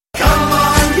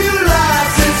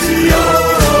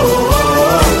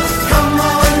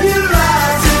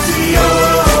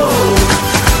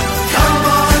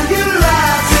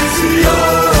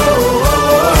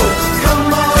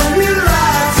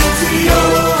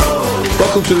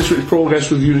welcome to this week's Progress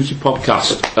with Unity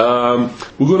podcast.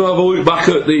 We're going to have a look back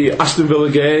at the Aston Villa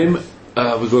game.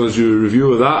 We're going to do a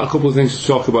review of that, a couple of things to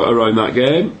talk about around that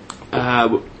game.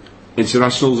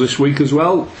 Internationals this week as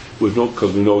well,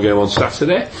 because we've no game on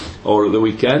Saturday or at the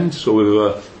weekend, so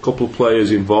we've a couple of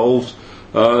players involved.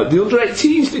 The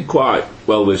under-18s did quite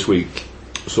well this week,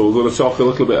 so we're going to talk a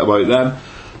little bit about them.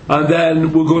 And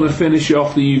then we're going to finish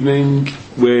off the evening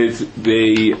with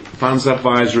the Fans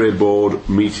Advisory Board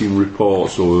meeting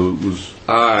report. So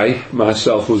I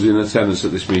myself was in attendance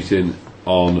at this meeting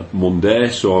on Monday,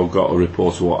 so I've got a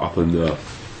report of what happened there.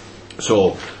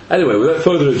 So anyway, without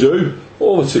further ado,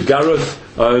 over to Gareth,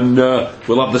 and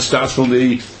we'll have the stats from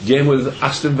the game with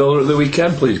Aston Villa at the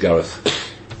weekend, please, Gareth.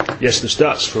 Yes, the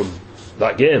stats from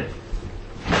that game.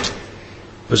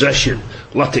 Possession.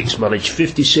 Latics managed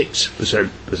 56%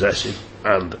 possession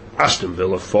and Aston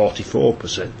Villa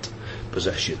 44%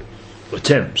 possession.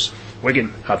 Attempts.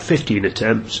 Wigan had 15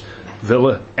 attempts,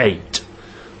 Villa 8.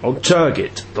 On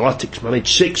target, the Latics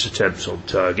managed 6 attempts on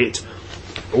target,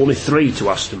 only 3 to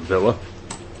Aston Villa.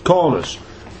 Corners,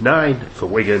 9 for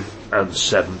Wigan and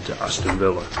 7 to Aston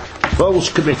Villa. Fouls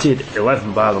committed,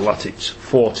 11 by the Latics,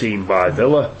 14 by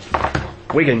Villa.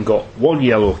 Wigan got 1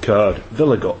 yellow card,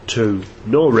 Villa got 2,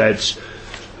 no reds,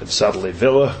 and sadly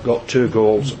Villa got 2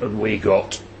 goals and we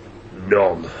got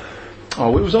none.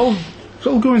 Oh, it was all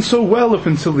going so well up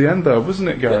until the end, though, wasn't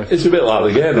it, Gareth? It's a bit like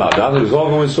the game, that, Dan. It was all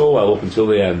going so well up until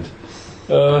the end.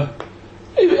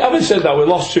 Having said that, we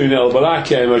lost 2-0, but I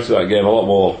came out of that game a lot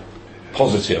more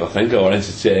positive, I think, or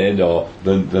entertained,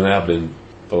 than I have been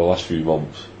for the last few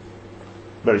months.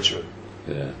 Very true.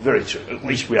 Yeah. Very true. At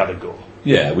least we had a goal.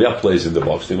 Yeah, we had players in the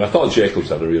box team. I thought Jacobs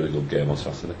had a really good game on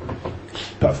Saturday.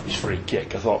 Apart from his free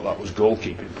kick, I thought that was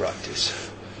goalkeeping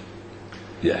practice.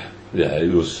 Yeah,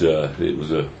 it was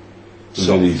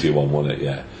an easy one, wasn't it?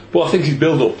 Yeah, but I think his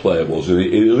build-up play was, and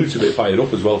he looked a bit fired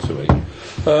up as well to me.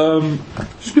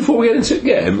 Just before we get into the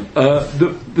game,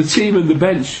 the team and the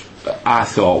bench, I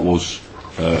thought was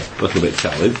a little bit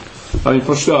telling. I mean,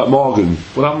 for a start, Morgan.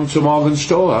 What happened to Morgan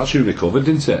Stowe? That's who recovered,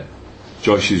 didn't it?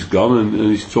 Joyce is gone and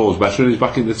his toe's better and he's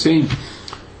back in the team.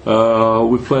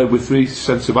 We played with 3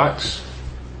 centre-backs.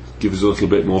 Give us a little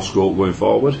bit more scope going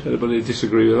forward. Anybody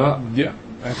disagree with that? Yeah,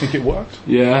 I think it worked.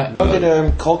 Yeah. How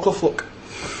did Colclough look?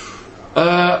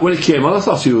 When he came on, I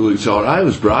thought he looked alright. He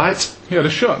was bright. He had a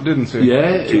shot, didn't he?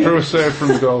 Yeah. He threw a save from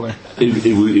the goalie.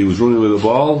 He was running with the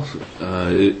ball.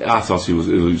 I thought he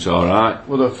looked alright.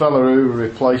 Well, the fella who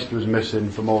replaced was missing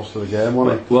for most of the game,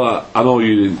 wasn't he? Well, I know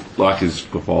you didn't like his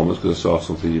performance because I saw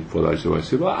something you put out away.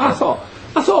 But I thought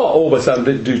Obertan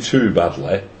didn't do too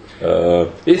badly.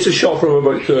 It's a shot from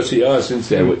about 30 yards,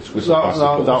 isn't it? Which was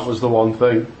that was the one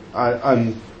thing.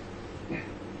 I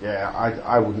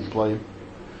wouldn't play him.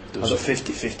 There was a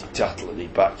 50-50 tackle and he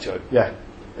backed out. Yeah,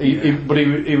 but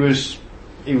he was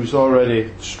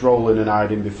already strolling and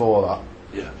hiding before that.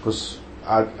 Yeah. Because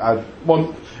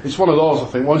it's one of those, I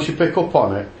think. Once you pick up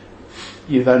on it,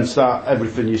 you then start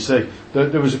everything you see.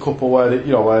 There was a couple where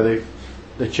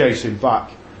they chase him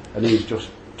back, and he's just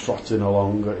trotting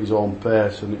along at his own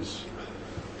pace, and it's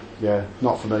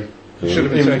not for me.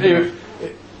 Should have been taken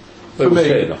for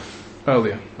me.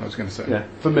 Earlier, I was going to say. Yeah,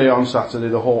 for me on Saturday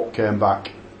the Hawk came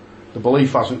back. The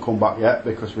belief hasn't come back yet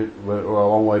because we're a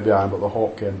long way behind, but the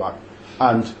Hawk came back.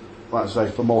 And, like I say,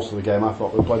 for most of the game I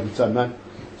thought we played with 10 men.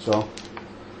 So,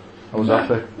 I was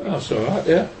happy. That's alright,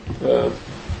 yeah.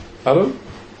 Adam?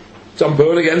 Tom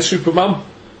Byrne again, Superman.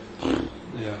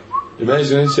 Yeah.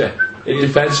 Amazing, isn't he? In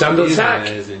defence and attack.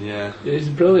 Amazing, yeah. He's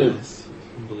brilliant. It's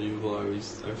unbelievable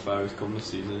how far he's come this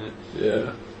season, isn't it?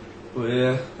 Yeah. But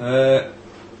yeah,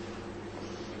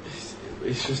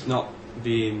 it's just not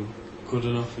being good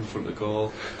enough in front of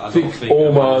goal. I think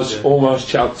Omar's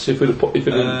chance if he didn't put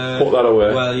that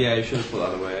away. Well, yeah, he should have put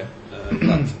that away.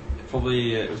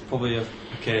 It was probably a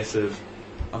case of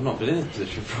I've not been in this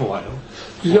position for a while.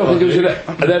 You don't think it was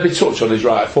an heavy touch on his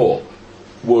right foot,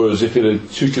 whereas if he'd have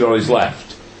took it on his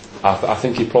left, I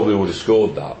think he probably would have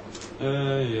scored that.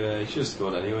 Yeah, he should have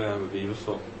scored anyway. I'm a Beaver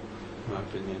foot, in my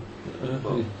opinion.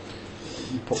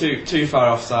 Too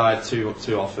far offside, too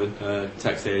often.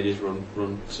 Takes ages,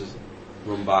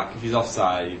 run back. If he's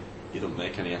offside, he don't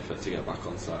make any effort to get back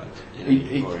onside.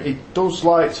 He does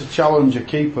like to challenge a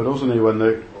keeper, doesn't he?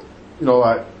 When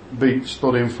be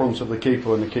stood in front of the keeper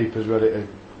when the keeper's ready to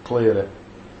clear it.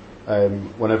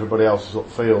 When everybody else is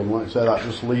upfield, and like I say, that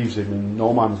just leaves him in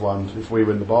no man's land if we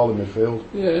win the ball in midfield.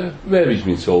 Yeah, maybe he's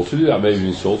been told to do that. Maybe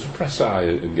he's been told to press high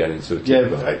and get into the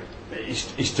keeper. Yeah, but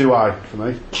he's too high for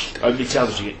me. How many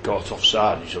times you get caught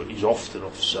offside? He's often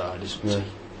offside, isn't he?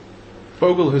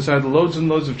 Bogle has had loads and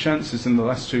loads of chances in the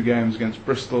last 2 games against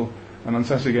Bristol and on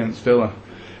Saturday against Villa.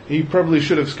 He probably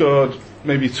should have scored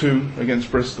maybe 2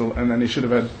 against Bristol, and then he should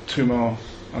have had 2 more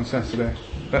on Saturday.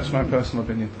 That's my personal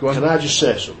opinion. Go on. Can I just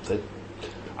say something?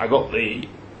 I got the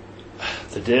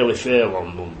Daily Fail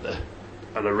on Monday,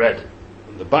 and I read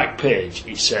on the back page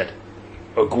it said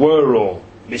Aguero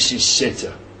misses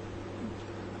sitter,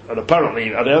 and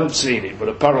apparently I haven't seen it, but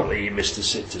apparently he missed a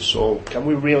sitter. So can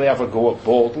we really have a go at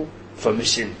Bodle for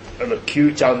missing an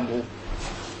acute handle?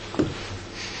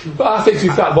 But I think if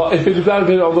he'd have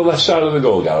been on the left side of the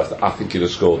goal, Gareth, I think he'd have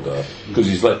scored there because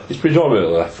he's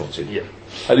predominantly left-footed. Yeah.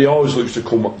 And he always looks to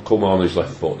come on his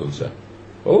left foot, doesn't he?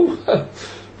 Oh, but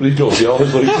he does. He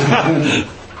always looks to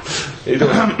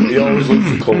he always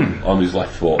looks to come on his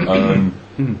left foot.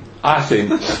 I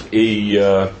think he.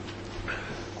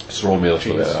 Throw me a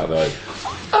little bit out there.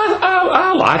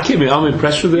 I like him. I'm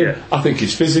impressed with him. Yeah. I think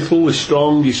he's physical. He's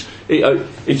strong. He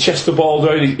chests the ball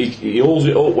down. He holds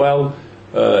it up well.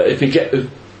 If he there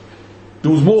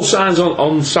was more signs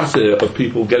on Saturday of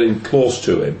people getting close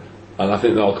to him. And I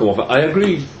think that'll come off. I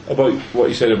agree about what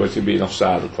you said about him being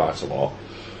offside quite a lot.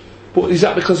 But is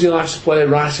that because he likes to play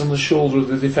right on the shoulder of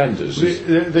the defenders?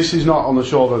 This is not on the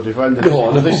shoulder of the defenders.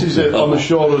 No, this is on the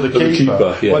shoulder of the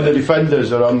keeper. Yeah. When the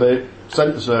defenders are on the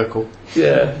centre circle.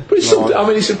 Yeah, but it's something. I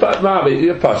mean, it's a part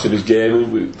of his game.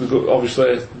 And we've got,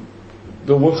 obviously,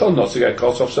 they'll work on not to get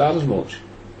caught offside as much.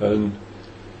 And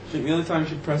I think the only time you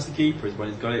should press the keeper is when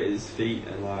he's got it at his feet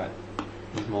and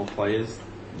there's more players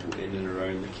in and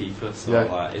around the keeper. So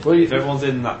if everyone's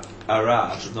in that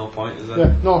area, there's no point, is there?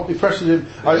 Yeah, no, he presses him.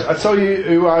 I tell you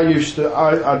who I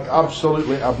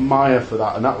absolutely admire for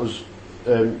that, and that was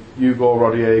Hugo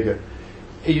Rodallega.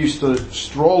 He used to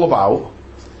stroll about,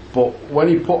 but when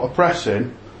he put a press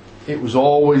in, it was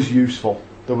always useful.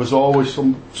 There was always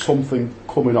something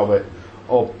coming of it.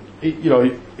 Or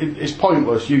it's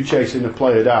pointless you chasing a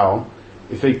player down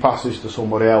if he passes to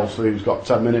somebody else who's got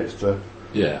 10 minutes to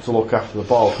look after the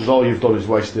ball, because all you've done is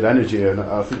wasted energy, and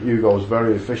I think Hugo was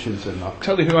very efficient in that.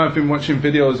 Tell you who I've been watching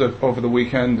videos of over the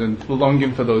weekend and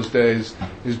longing for those days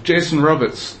is Jason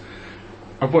Roberts.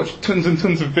 I've watched tons and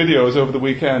tons of videos over the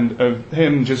weekend of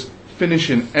him just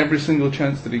finishing every single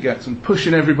chance that he gets and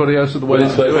pushing everybody out of the way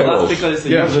to do it. That's because it's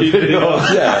the Yeah. YouTube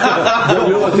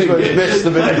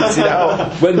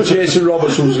videos. When Jason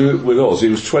Roberts was with us, he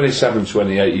was 27,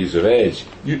 28 years of age.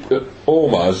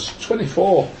 Omar's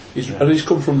 24, and he's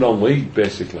come from non-league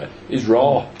basically. He's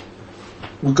raw.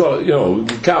 We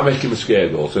can't make him a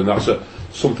scapegoat, and that's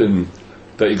something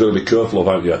that you've got to be careful of,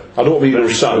 haven't you? I don't mean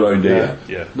he's sat around here.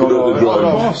 Yeah.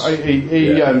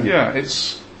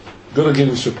 It's got to give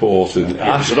him support, and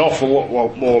There's an awful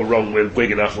lot more wrong with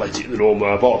Wigan Athletic than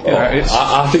Omar Bot.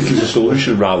 I think it's a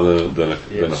solution rather than a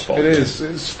fault. It is.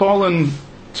 It's fallen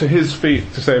to his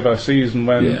feet to save our season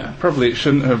when probably it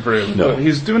shouldn't have really. No. But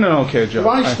he's doing an okay job.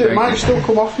 It might still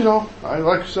come off, like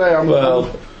I say,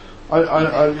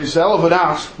 it's a hell of an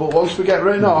ask, but once we get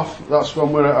written off, that's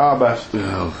when we're at our best.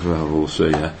 Well, we'll see,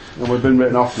 yeah. And we've been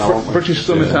written off now, haven't we? British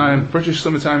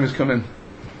summertime is coming.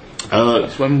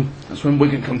 That's when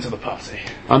Wigan come to the party.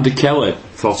 Andy Kelly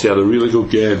thought he had a really good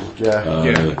game. He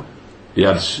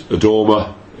had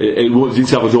Adoma. He didn't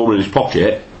have Adoma in his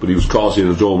pocket, but he was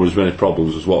causing Adoma as many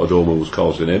problems as what Adoma was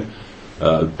causing him.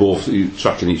 Both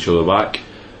tracking each other back.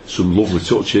 Some lovely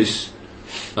touches,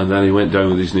 and then he went down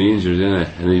with his knee injury, didn't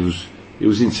he? And he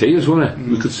was in tears, wasn't he?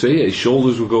 We could see it. His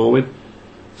shoulders were going.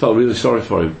 Felt really sorry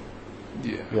for him.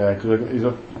 Yeah, because he's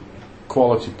a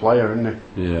quality player, isn't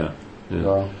he? Yeah.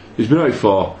 So. He's been out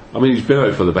for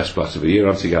the best part of a year,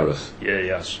 hasn't he, Gareth? Yeah, he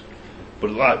has.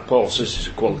 But like Paul says, he's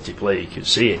a quality player. You can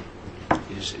see it.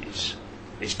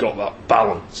 He's got that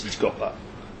balance. He's got that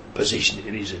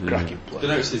positioning. He's a cracking player.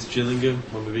 Been out since Gillingham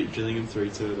when we beat Gillingham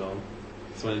 3-2 at home.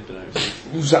 That's when he's been out since.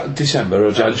 Was that December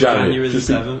or January? January the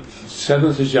 7th.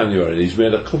 7th of January. And he's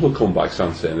made a couple of comebacks,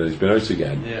 hasn't he? And then he's been out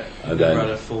again. Yeah. And then then had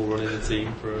a full run in the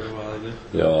team for a while.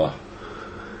 Yeah.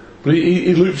 But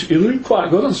he looked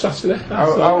quite good on Saturday.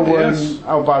 How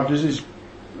bad is his?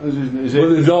 Is it? Well,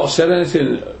 they've not said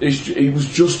anything. It was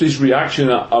just his reaction.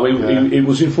 I mean, he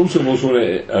was in front of us, wasn't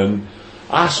it? And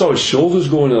I saw his shoulders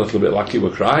going a little bit like he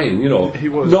were crying. He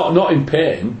was not in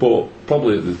pain, but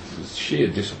probably the sheer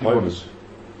disappointment.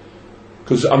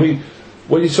 Because I mean,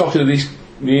 when you're talking to these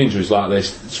knee injuries like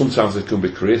this, sometimes they can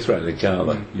be career-threatening, can't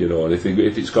they? And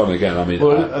if it's gone again, I mean,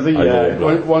 well, I think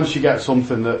once you get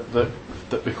something that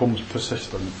becomes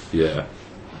persistent, you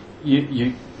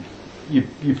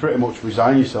pretty much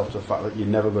resign yourself to the fact that you're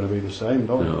never going to be the same,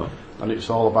 don't you? And it's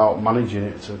all about managing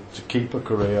it to keep a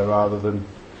career rather than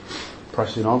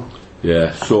pressing on.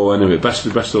 Yeah. So anyway, best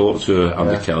of luck to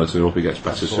Andy Kelly. I hope he gets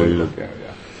better soon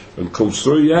and comes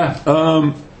through.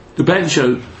 The bench,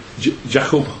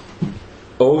 Jacob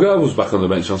Oga was back on the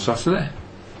bench on Saturday.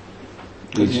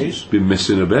 He's been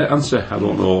missing a bit, hasn't he? I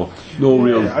don't know. No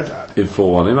real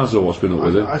info on him. I don't know what's been up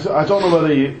with him. I don't know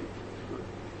whether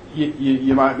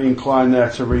you might be inclined there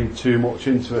to read too much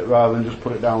into it rather than just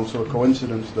put it down to a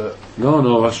coincidence that. No,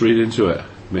 let's read into it.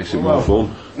 Makes it more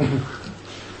fun.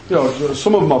 You know,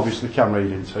 some of them obviously can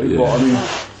read into it, but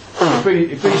I mean,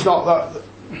 if he's not that.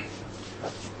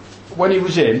 When he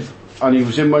was in, and he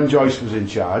was in when Joyce was in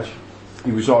charge,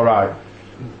 he was alright,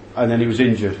 and then he was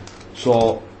injured.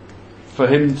 So, for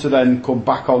him to then come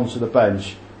back onto the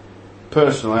bench,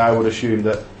 personally I would assume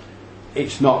that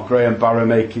it's not Graham Barra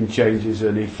making changes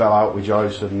and he fell out with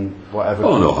Joyce and whatever.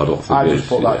 Oh no, I don't think I just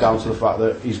put that down to the fact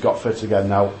that he's got fit again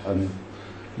now and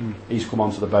he's come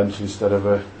onto the bench instead of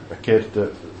a kid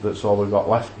that's all we've got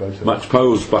left basically. Max Power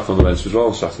was back on the bench as well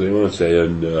on Saturday, wasn't he?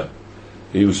 And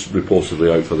he was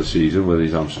reportedly out for the season with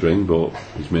his hamstring, but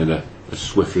he's made a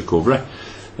swift recovery.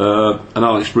 And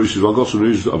Alex Bruce as well. Got some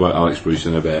news about Alex Bruce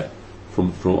in a bit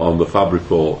from on the Fab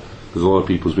report, because a lot of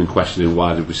people's been questioning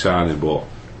why did we sign him, but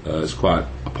it's quite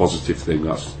a positive thing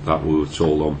that we were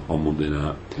told on Monday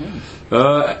night.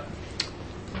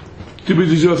 Did we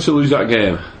deserve to lose that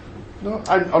game? No,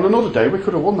 on another day we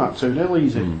could have won that 2-0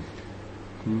 easy.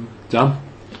 Dan?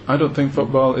 I don't think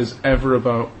football is ever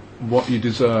about what you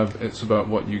deserve, it's about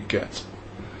what you get.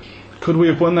 Could we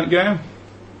have won that game?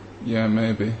 Yeah,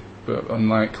 maybe, but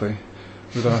unlikely.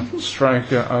 With our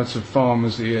striker out of form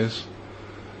as he is.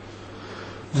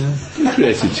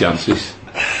 Created chances.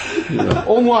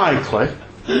 Unlikely.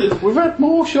 We've had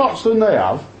more shots than they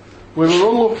have. We were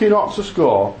unlucky not to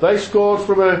score. They scored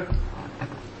from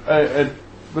a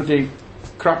bloody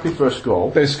crappy first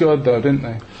goal. They scored though, didn't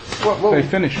they? Well, They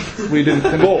finished. We didn't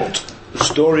finish. But the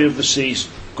story of the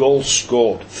season: goals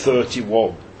scored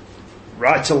 31.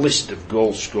 Write a list of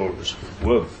goal scorers.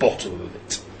 We're bottom of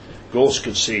it. Goals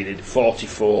conceded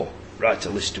 44. Write a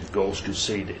list of goals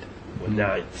conceded. We're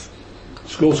ninth.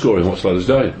 Goal scoring, what's let us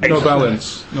down? No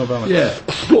balance. Yeah,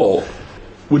 but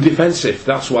we're defensive.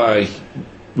 That's why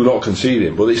we're not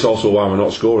conceding. But it's also why we're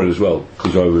not scoring as well,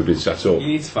 because how we've been set up. You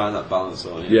need to find that balance,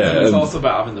 don't you? Yeah, it's also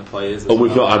about having the players. And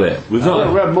we've not had it. We've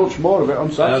not. we had much more of it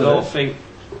on Saturday. I don't think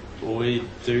we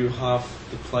do have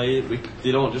the players.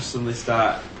 They don't just suddenly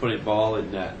start putting ball in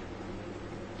net.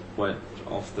 Went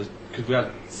off the because we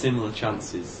had similar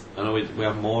chances. I know we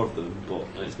have more of them, but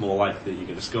it's more likely that you're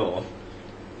going to score.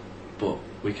 But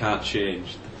we can't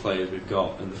change the players we've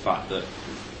got and the fact that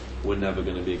we're never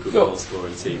going to be a good goal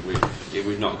scoring team.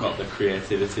 We've not got the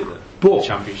creativity that the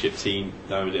Championship team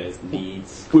nowadays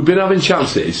needs. We've been having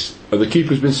chances and the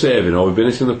keeper's been saving, or we've been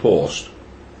hitting the post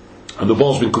and the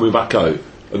ball's been coming back out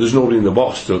and there's nobody in the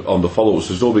box on the follow-ups.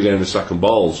 There's nobody getting the second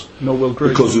balls. No Will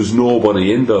Grigg. Because there's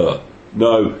nobody in there.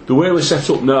 No, the way we're set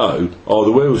up now, or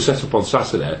the way we were set up on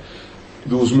Saturday,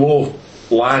 there was more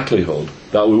likelihood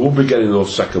that we would be getting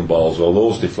those second balls or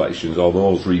those deflections or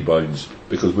those rebounds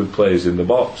because with players in the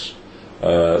box.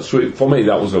 So for me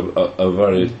that was a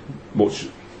very much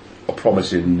a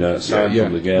promising sign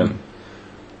from the game.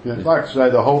 Yeah, like I say,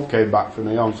 the hope came back for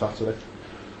me on Saturday.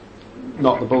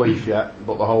 Not the belief yet,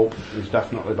 but the hope is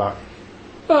definitely back.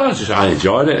 I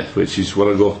enjoyed it, which is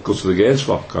what I go to the games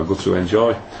for. I go to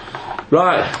enjoy.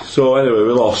 Right, so anyway,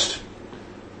 we lost.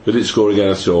 We didn't score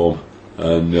again at home.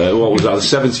 And what was that,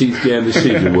 the 17th game this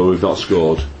season where we've not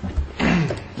scored?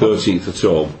 13th at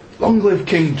home. Long live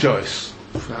King Joyce.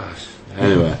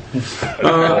 Anyway,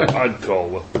 I'd call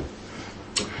them.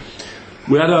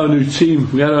 we had our new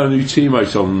team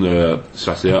out on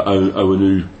Saturday. Our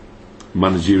new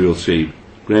managerial team.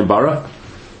 Graham Barra,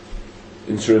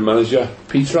 interim manager.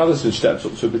 Peter Allison steps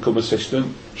up to become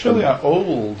assistant. Surely our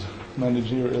old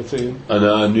managerial team. And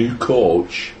our new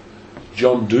coach,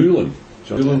 John Doolan.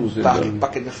 John Doolan was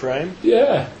back in the frame.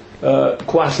 Yeah,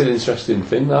 quite an interesting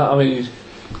thing. That, I mean,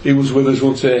 he was with us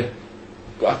once. Did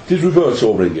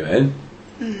Roberto bring him in?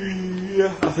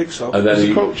 Yeah, I think so. And then As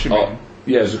a coach, you mean?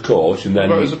 Yeah, as a coach, and then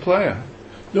But as a player.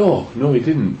 No, he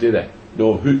didn't, did he?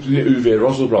 No, Uwe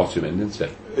Rosler brought him in, didn't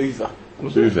he?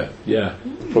 Uwe, yeah,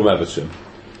 from Everton,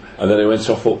 and then he went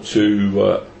off up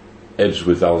to Ebbs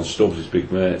with Alan Stubbs, his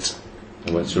big mate,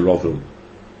 and went to Rotherham.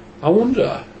 I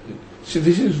wonder. See,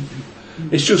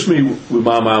 it's just me with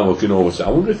my mind looking over. So I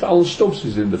wonder if Alan Stubbs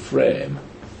is in the frame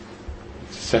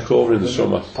to take over in the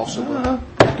summer. Possibly.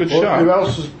 Good Well, shot.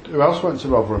 who else went to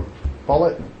Rotherham?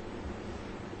 Pollitt.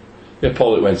 Yeah,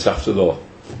 Pollitt went after though.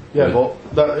 Yeah, but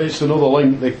it's another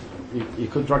link. You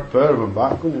could drag Perman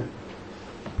back, couldn't you?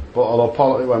 But although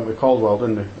Pollitt went with Caldwell,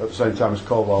 didn't he? At the same time as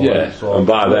Caldwell Yeah, went. So and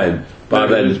by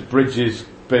then, Bridges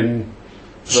been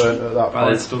burnt at that By then,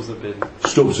 point. Stubbs have been.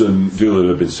 Stubbs and Doolan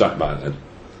had been sacked by then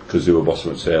because they were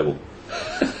bottom of the table.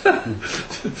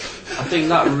 I think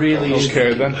that really is.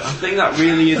 Okay, then. I think that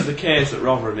really is the case at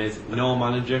Rotherham. Is no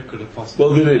manager could have possibly.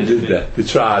 Well, they did, done didn't they? They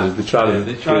tried Yeah,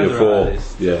 they three tried or their four.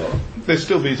 hardest. Yeah. They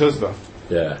still beat us though.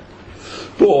 Yeah.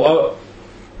 But,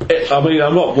 I mean,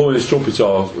 I'm not blowing his trumpet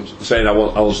or saying I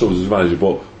want Alan Stubbs as manager,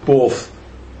 but both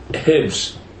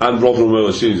Hibs and Rotherham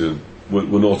early season were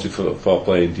noted for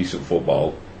playing decent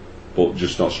football, but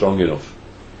just not strong enough.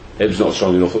 Hibs not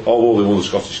strong enough, although they won the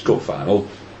Scottish Cup final,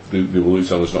 they were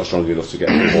Luton's not strong enough to get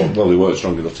promotion. Well, they weren't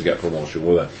strong enough to get promotion,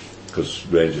 were they? Because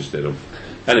Rangers did them.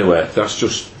 Anyway, it's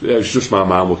just my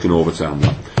mind working overtime.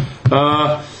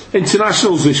 That.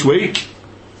 Internationals this week.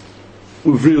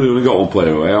 We've really only got one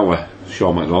player away, haven't we?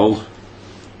 Sean McDonald,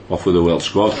 off with the Welsh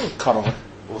squad. Connolly.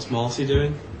 What's Morsey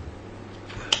doing?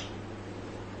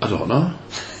 I don't know.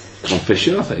 On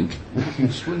fishing, I think.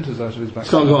 Splinters out of his back.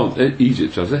 He's not gone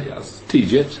Egypt, has he? Yes.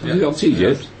 T-Egypt. Has he gone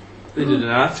T-Egypt? They did an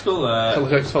article.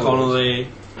 Halifax Holidays. Connolly,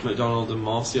 McDonald, and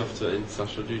Morsey off to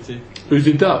international duty. Who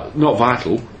did that? Not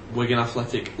Vital. Wigan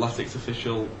Athletics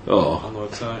official Oh. on the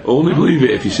website. Only believe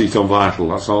it if you see it on Vital,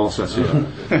 that's all I'll say to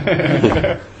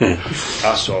you.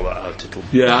 I saw that article.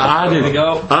 Yeah, I There we did.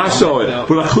 go. I saw it,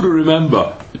 but I couldn't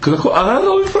remember. Because I had a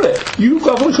look for it. You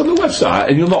have a look on the website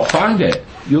and you'll not find it.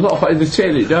 You'll not find it, they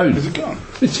turn it down. Is it gone?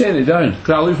 They turn it down. Because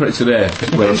I looked for it today.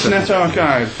 Well, I said- Internet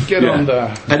Archive. Get on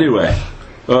there. Anyway,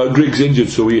 Griggs injured,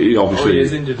 so he obviously... Oh, he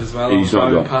is injured as well. He's I not was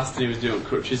driving got past and he was doing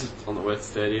crutches on the way to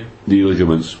stadium. knee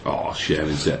ligaments. Oh, shame,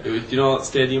 isn't it? Do you know that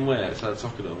stadium where outside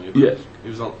Tockenham? Yeah. He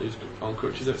was on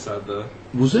crutches outside there.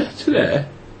 Was it today?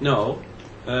 No.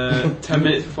 10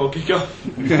 minutes before kick-off.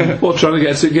 What, trying to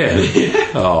get to game?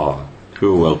 Oh,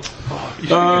 cool, well. You should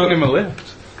have given him a lift.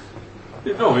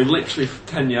 No, we're literally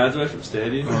 10 yards away from the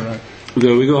stadium. Alright.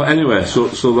 There we go. Anyway, so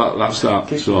that's that.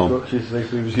 Kick the So crutches if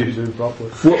he was using them properly.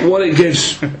 what it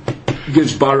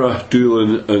gives Barra,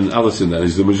 Doolan and Allerton then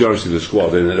is the majority of the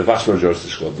squad, and the vast majority of the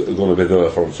squad that are going to be there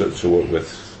for them to work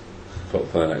with for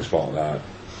the next fortnight.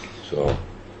 So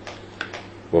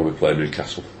when we play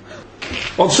Newcastle.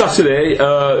 On Saturday,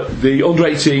 the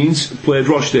under-18s played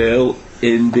Rochdale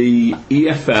in the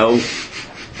EFL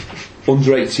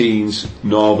under-18s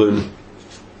Northern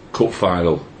Cup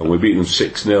final, and we beat them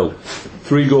 6-0.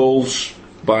 3 goals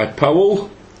by Powell,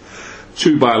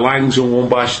 2 by Langs and 1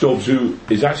 by Stubbs, who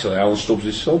is actually Alan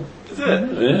Stubbs' son. Is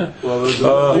it? Yeah.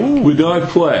 Well, We now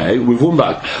play, we've won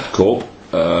that cup,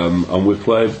 and we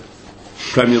played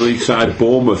Premier League side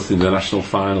Bournemouth in the national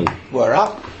final. Where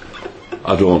at?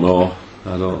 I don't know.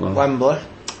 Wembley.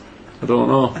 I don't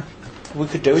know. We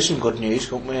could do some good news,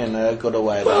 couldn't we? And good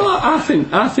away Well, there.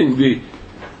 I think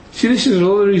see, this is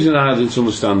another reason I didn't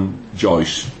understand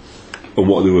Joyce and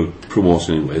what they were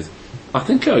promoting him with. I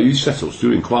think our youth setup's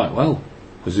doing quite well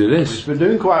as it It's is. been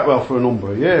doing quite well for a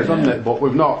number of years, hasn't it? But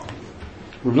we've not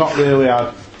really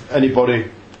had anybody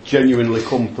genuinely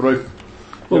come through.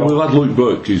 Well, we've had Luke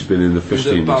Burke, who's been in the first Is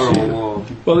it team this Barrow season. or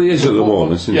Well, he is at the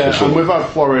moment. Since Yeah, the and we've had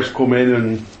Flores come in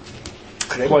and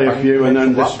play a few and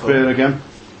then disappear again.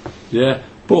 Yeah,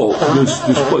 but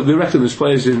they reckon there's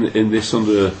players in this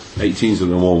under 18s at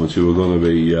the moment who are going to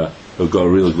be have got a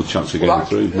really good chance of getting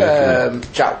through.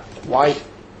 Jack White,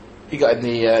 he got in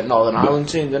the Northern Ireland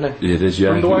team, didn't he? Yeah, it is.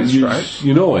 Yeah, From the White Stripes?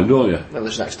 you know him, don't you? He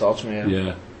lives next door to me,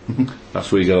 yeah. Yeah,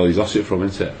 that's where you get all these ossett from,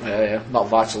 isn't it? Yeah. Not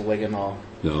Vital Wigan or...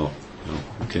 No,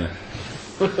 okay.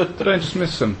 Did I just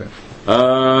miss something?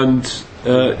 And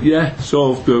yeah,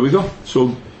 so there we go.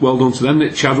 So well done to them.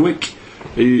 Nick Chadwick,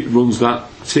 he runs that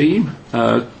team.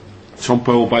 Tom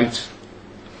Powell bagged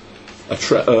an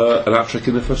hat-trick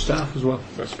in the first half as well.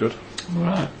 That's good.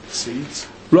 Right. Seeds.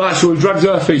 Right, so we've dragged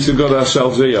our feet and got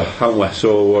ourselves here, haven't we?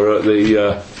 So we're at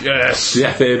the Yes.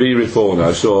 FAB report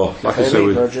now. So, like I said,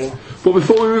 Virgil. but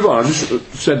before we move on, I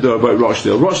just said there about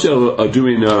Rochdale. Rochdale are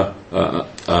doing an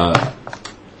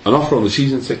offer on the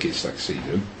season tickets next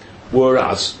season,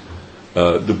 whereas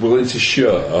they're willing to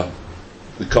share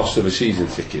the cost of a season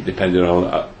ticket depending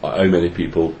on how many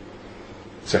people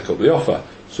take up the offer.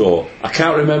 So I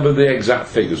can't remember the exact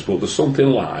figures, but there's something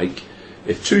like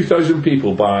if 2,000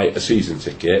 people buy a season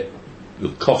ticket,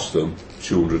 it'll cost them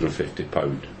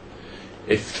 £250.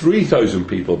 If 3,000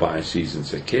 people buy a season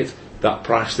ticket, that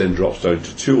price then drops down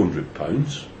to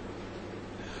 £200.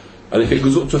 And if it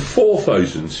goes up to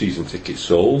 4,000 season tickets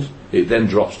sold, it then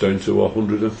drops down to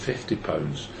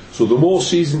 £150. So the more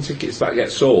season tickets that get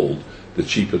sold, the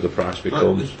cheaper the price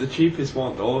becomes. The cheapest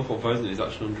one, the over 4,000, is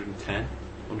actually £110.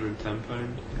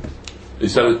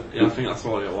 Is that Yeah, I think that's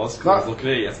what it was. 'Cause I was looking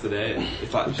at it yesterday.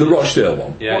 It's actually, the Rochdale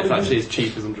one? yeah, it's actually as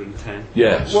cheap as 110.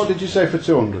 Yes. What did you say for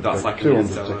 200? That's like a 200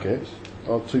 mid-seller. tickets.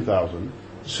 or 2,000.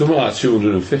 Something like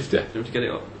 250. Do you want to get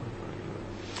it up?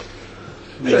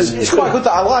 It's quite good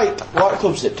that I like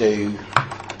clubs that do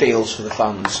deals for the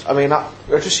fans. I mean, I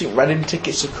just think Reading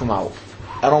tickets have come out,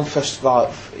 and on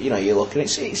festival, you're looking,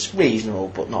 it's reasonable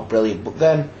but not brilliant. But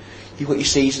then you've got your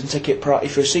season ticket price.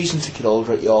 If you're a season ticket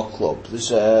holder at your club, you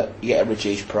get a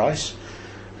reduced price.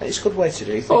 And it's a good way to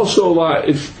do things. Also, like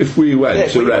if we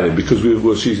went to Reading because we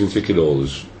were season ticket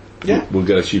holders, we'll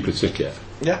get a cheaper ticket.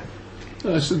 Yeah.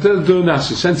 So they're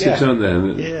nice incentives, aren't they?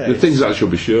 And the things that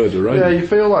should be shared, right? Yeah, you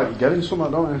feel like you're getting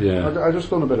something, don't you? Yeah. I just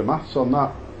done a bit of maths on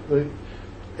that.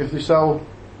 If they sell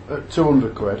at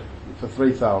 200 quid for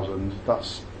 3,000,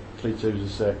 that's 3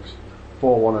 twos are 6,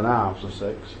 4 1.5s are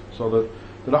 6. So they're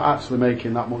not actually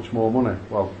making that much more money.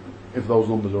 Well, if those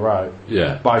numbers are right.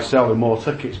 Yeah. By selling more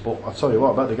tickets, but I tell you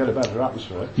what, I bet they get a better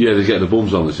atmosphere. Yeah, they get the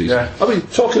bums on the seats. Yeah. I mean,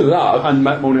 talking of that, And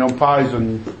make money on pies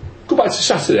and. go back to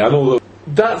Saturday. I know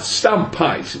that stand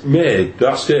pipes made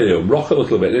that stadium rock a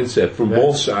little bit, didn't it? From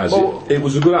both sides, Well, it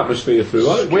was a good atmosphere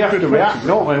throughout. We have to react,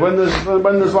 don't we? When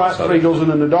there's like 3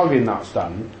 dozen and a dog in that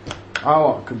stand,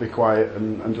 I could be quiet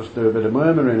and just do a bit of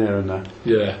murmuring here and there.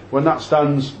 Yeah. When that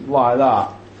stand's like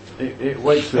that, it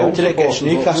wakes the We old did it against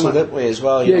supporters up, Newcastle, doesn't it? didn't we, as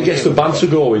well? Yeah, it gets the banter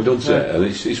going, doesn't it? And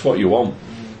it's what you want.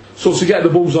 So to get the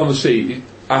bums on the seat,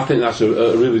 I think that's a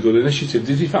really good initiative.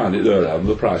 Did you find it there, Adam,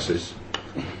 the prices?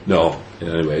 No.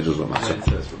 Anyway, it doesn't matter.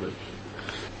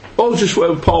 Oh, just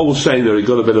what Paul was saying there, he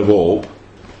got a bit of hope,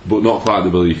 but not quite the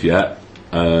belief yet.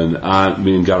 And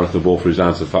me and Gareth are both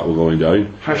resigned to the fact we're going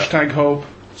down. Hashtag hope.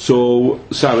 So,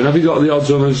 Simon, have you got the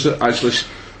odds on us actually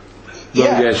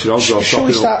relegation odds or Should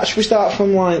we topping up? start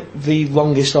from like the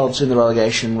longest odds in the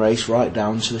relegation race right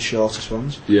down to the shortest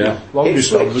ones? Yeah.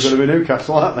 Longest odds are going to be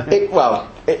Newcastle, aren't they?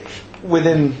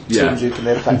 Within teams who can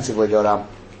effectively go down.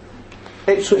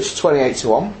 Ipswich 28 to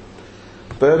 1,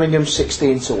 Birmingham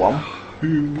 16 to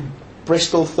 1,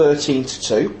 Bristol 13 to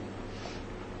 2,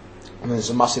 and there's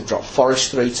a massive drop.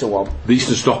 Forest 3 to 1 These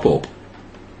to stop up.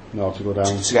 No, to go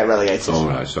down. to get relegated. Oh,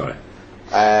 right, sorry.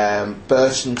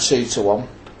 Burton 2 to 1,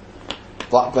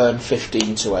 Blackburn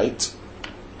 15 to 8,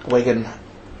 Wigan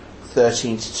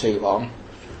 13 to 2 on,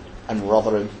 and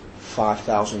Rotherham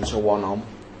 5,000 to 1 on.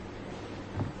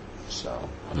 So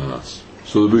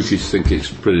So the bookies think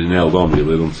it's pretty nailed on,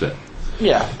 really, doesn't it?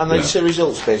 yeah, and it's a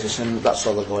results business, and that's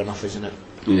all they're going off, isn't it?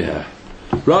 Yeah.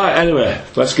 Right, anyway,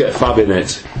 let's get Fab in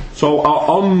it. So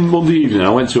on Monday evening I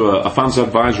went to a fans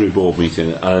advisory board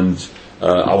meeting, and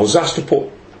I was asked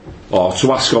to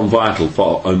ask on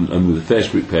Vital and the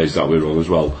Facebook page that we run as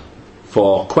well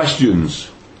for questions,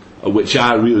 which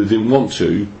I really didn't want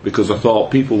to, because I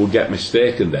thought people would get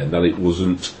mistaken then that it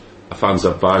wasn't a fans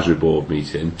advisory board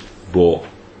meeting but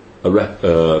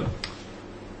a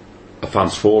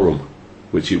fans forum,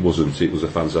 which it wasn't. It was a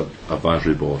fans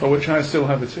advisory board. For which I still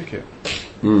have a ticket.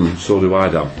 So do I,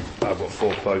 Dan. I've got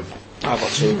 £4. I've got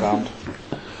 £2.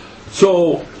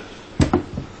 So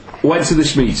went to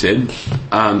this meeting,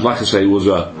 and like I say, it was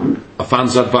a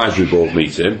fans advisory board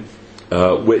meeting,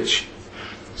 which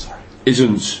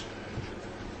isn't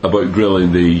about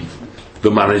grilling the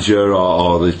manager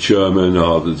or the chairman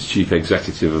or the chief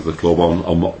executive of the club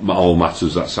on all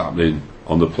matters that's happening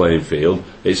on the playing field.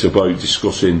 It's about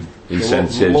discussing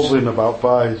incentives. Loving about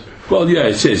pies. Well, yeah,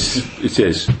 it is. It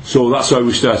is. So that's how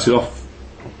we started off.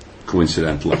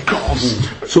 Coincidentally, of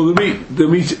course. So the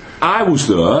meet. I was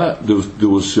there. There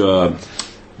was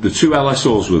the 2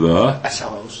 LSOs were there.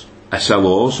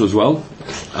 SLOs as well.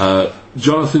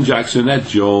 Jonathan Jackson, Ed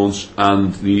Jones,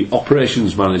 and the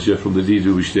operations manager from the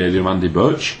DW Stadium, Andy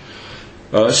Birch.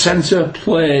 Centre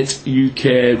Plate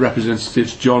UK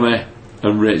representatives Johnny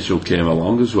and Rachel came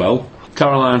along as well.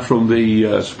 Caroline from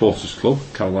the supporters club,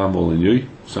 Caroline Molyneux,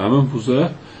 Simon was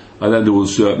there, and then there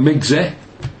was Migsy,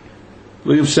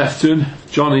 Liam Sefton,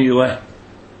 John Ely,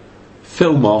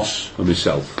 Phil Moss, and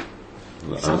myself.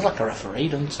 Sounds like a referee,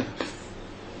 doesn't it?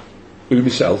 Who,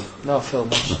 myself? No, Phil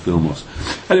Moss. Phil Moss.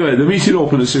 Anyway, the meeting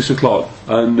opened at 6 o'clock,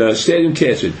 and Stadium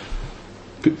Catering,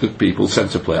 the people,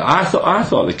 centre player. I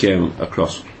thought they came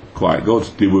across quite good.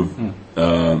 They were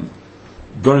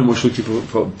very much looking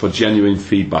for genuine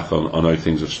feedback on how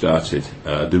things have started.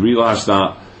 They realised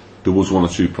that there was 1 or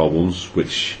 2 problems,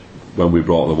 which, when we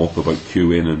brought them up about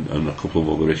queuing and a couple of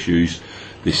other issues,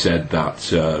 they said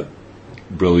that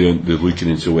brilliant, they're looking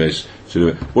into ways to do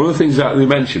it. One of the things that they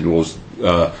mentioned was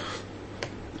to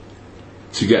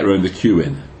get around the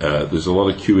queuing. There's a lot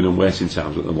of queuing and waiting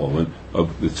times at the moment.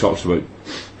 They talked about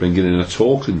bringing in a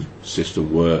token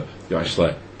system where you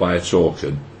actually buy a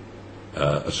token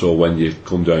So when you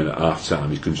come down at half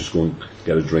time, you can just go and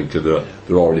get a drink, and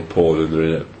they're already poured and they're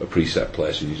in a preset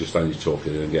place, and you just stand your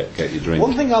token in and get your drink.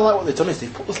 One thing I like what they've done is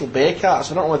they've put little beer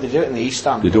carts. I don't know whether they do it in the East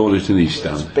Stand. They don't do it in the East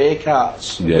Stand. It's beer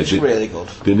carts, which is really good.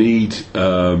 They need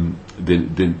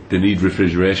they need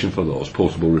refrigeration for those,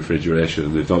 portable refrigeration,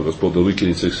 and they've done this, but they're looking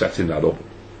into setting that up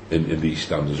in the East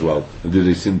Stand as well, and did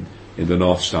it in the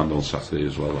North Stand on Saturday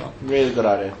as well. That. Really good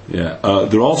idea. Yeah,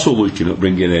 they're also looking at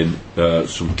bringing in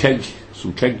some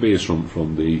keg beers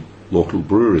from the local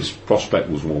breweries. Prospect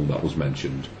was one that was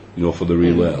mentioned, for the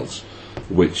real ales,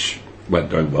 which went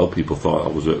down well. People thought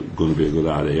that was going to be a good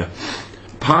idea.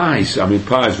 Pies,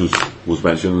 pies was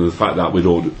mentioned, and the fact that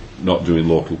we're not doing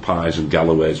local pies, and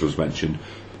Galloway's was mentioned.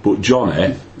 But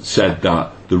Johnny said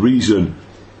that the reason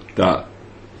that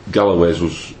Galloway's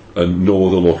was and no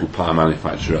other local pie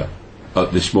manufacturer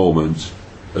at this moment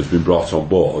has been brought on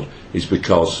board is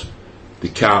because they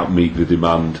can't meet the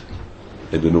demand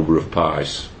in the number of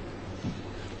pies.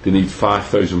 They need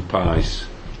 5,000 pies,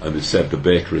 and they said the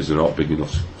bakeries are not big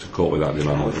enough to cope with that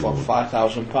demand. We've got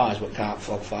 5,000 pies, but can't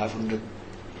flog 500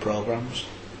 programmes.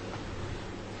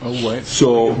 Oh wait.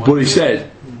 So, but he said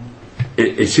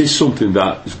it is something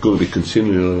that is going to be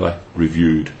continually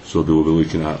reviewed. So they will be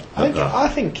looking at that. I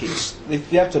think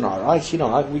they have done all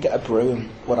right. We get a brew and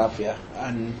what have you,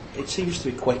 and it seems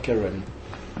to be quicker. And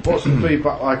what's the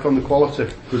feedback like on the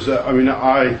quality? Because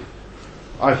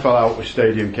I fell out with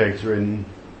Stadium Catering,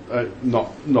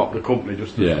 not the company,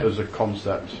 just as a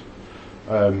concept,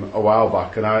 a while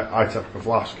back, and I took a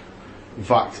flask. In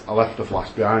fact, I left the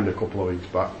flask behind a couple of weeks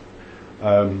back.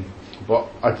 But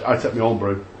I take my own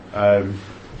brew. And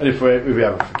if we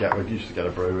ever forget, we used to get a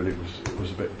brew and it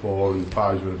was a bit poor and the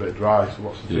pies were a bit dry. So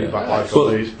what's the feedback like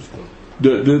on these?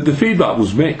 The feedback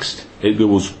was mixed. There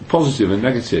was positive and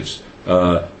negatives.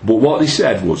 But what they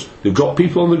said was they've got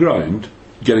people on the ground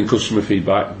getting customer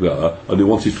feedback there, and they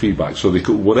wanted feedback, so they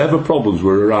could, whatever problems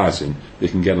were arising, they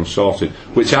can get them sorted.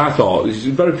 Which I thought is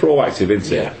very proactive,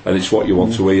 isn't it? And it's what you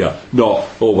want to hear, not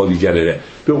you get it.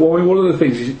 But one of the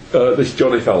things this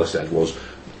Johnny fella said was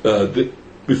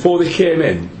before they came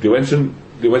in, they went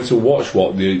to watch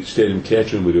what the Stadium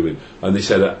Catering were doing, and they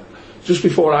said that just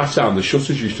before half time the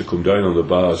shutters used to come down on the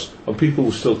bars, and people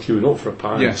were still queuing up for a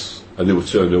pint. Yes. And they were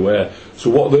turned away. So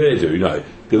what they do now,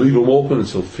 they leave them open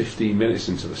until 15 minutes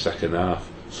into the second half,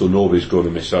 so nobody's going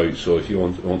to miss out. So if you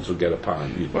want to get a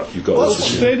pint, you've got to.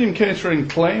 Stadium Catering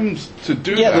claimed to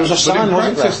do that. Yeah, there was a sign, but in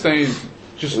wasn't there? practice they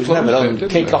just it was closed never it, done.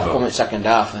 didn't Kick they? off come at second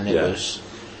half, and it was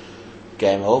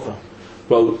game over.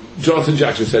 Well, Jonathan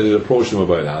Jackson said they'd approached them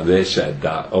about that, and they said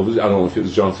that, I don't know if it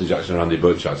was Jonathan Jackson or Andy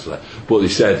Birch actually, but they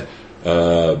said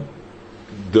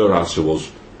their answer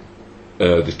was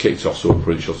they kicked off so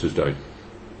putting shutters down.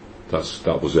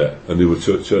 That was it, and they were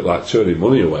turning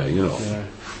money away, They're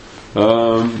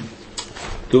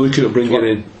looking at bringing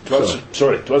in. To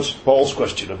answer Paul's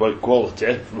question about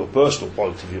quality, from a personal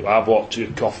point of view, I bought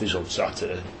 2 coffees on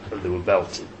Saturday, and they were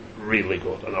belted, really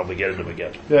good, and I'll be getting them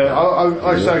again. Yeah,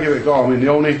 I give it a go.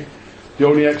 The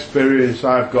only experience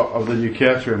I've got of the new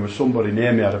catering was somebody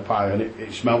near me had a pie and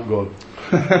it smelt good.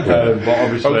 But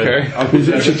obviously, Is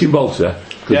it chicken bolter?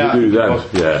 Because they do them.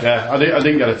 Yeah, I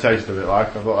didn't get a taste of it. I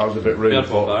thought that was a bit rude.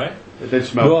 But it did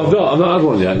smell. No, I've not had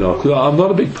one yet. No, because I'm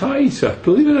not a big pie eater.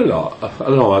 Believe it or not, I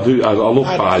know I do. I love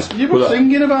pies. You were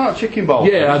singing about chicken balls.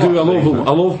 Yeah, I do. I love them.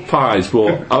 I love pies,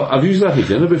 but I've used that for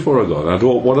dinner before I go. And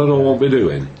what I don't want to be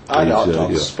doing. I had hot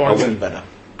dogs. Better.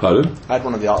 Pardon? I had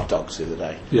one of the hot dogs the other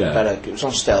day. Yeah. Better. It was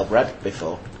on stale bread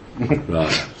before.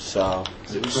 Right. So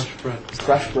It was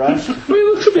fresh bread.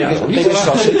 Look at me. Biggest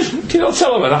sausage. Can you not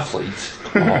tell I'm an athlete?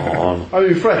 Come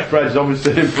on. Fresh bread's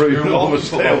obviously improvement over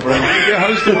stale bread. Yeah,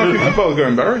 how's the walking football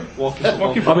going, Barry? Walking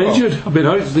I'm football. injured. I've been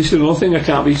out. This is another thing. I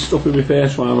can't be stuffing my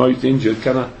face when I'm out injured,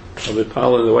 can I? I'll be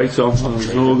piling the weight on.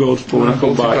 No good. But when I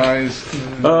come back.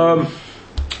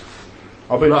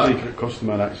 I'll be a secret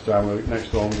customer next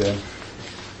home game.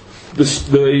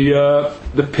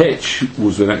 The pitch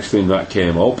was the next thing that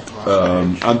came up.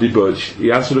 Andy Birch,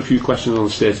 he answered a few questions on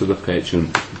the state of the pitch,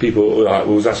 and people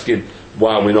was asking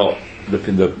why we're not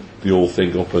ripping the whole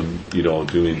thing up and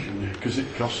doing. Because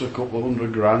it costs a couple of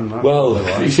 $100,000. Well,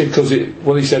 he said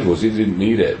what he said was he didn't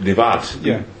need it. They've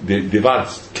had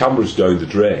cameras down the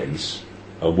drains,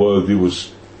 and where there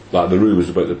was the rumours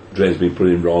about the drains being put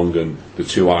in wrong and the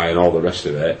too high and all the rest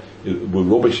of it were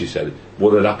rubbish. He said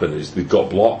what had happened is they got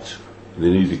blocked and they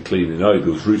needed cleaning out.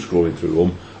 There was roots growing through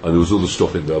them and there was other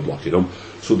stuff in there blocking them,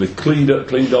 so they cleaned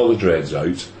all the drains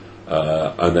out,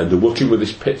 and then they're working with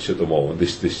this pitch at the moment.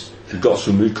 They've got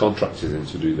some new contractors in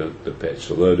to do the pitch,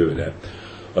 so they're doing it.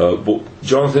 But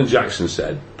Jonathan Jackson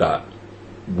said that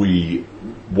we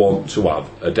want to have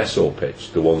a Desso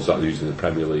pitch, the ones that are used in the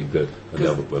Premier League and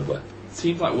the other Wembley.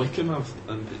 Seems like Wickham have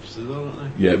pitches as well,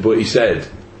 don't they? Yeah, but he said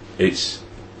it's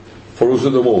for us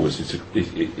at the moment.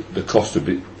 The cost of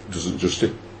it doesn't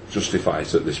justify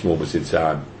it at this moment in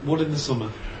time. What in the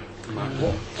summer?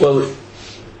 Well,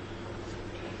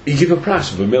 he gave a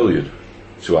price of $1 million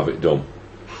to have it done,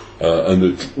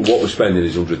 and what we're spending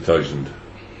is 100,000.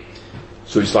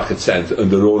 So it's like a tenth, and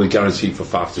they're only guaranteed for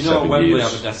 5 to 7 years. Wembley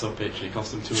have a Desso pitch, and it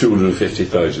cost them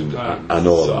 250,000. I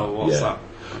know so that. What's yeah.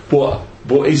 that?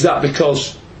 But is that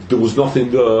because there was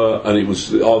nothing there, and it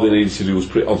was all they needed to do was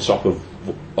put it on top of?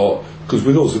 Because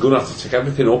with us, they're going to have to take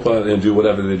everything up and do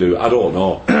whatever they do. I don't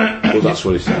know, but that's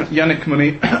what he said. Yannick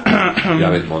Money.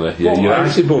 Yannick Money. Yeah, you're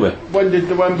actually money. When did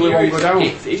the Wembley one go down?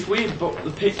 It's weird, but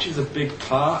the pitch is a big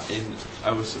part in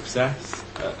our success,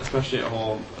 especially at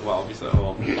home. Well, obviously at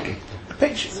home.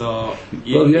 Pitch. So,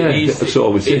 that's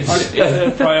all we say. It's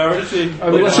a priority.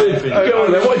 Well, listen, go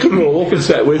on then. What can roll up and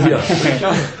set with you?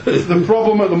 The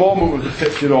problem at the moment with the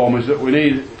pitch at home is that we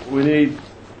need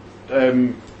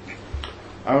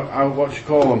what you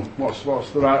call them? What's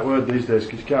the right word these days?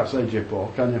 Because you can't say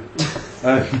jippo, can you?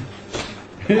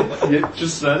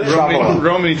 Just said it.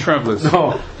 Romany Travellers.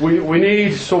 No, we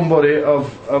need somebody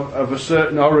of a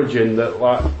certain origin, that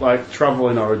like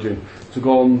travelling origin, to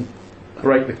go and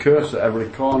break the curse at every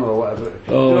corner or whatever.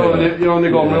 And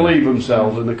they go and relieve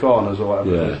themselves in the corners or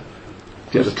whatever. Yeah.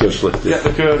 Get the curse lifted. Get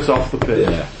the curse off the pitch.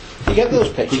 Yeah. You get those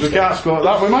pitches. Because we can't score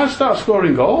that. We might start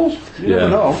scoring goals. You never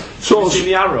know. So See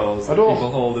the arrows that I don't-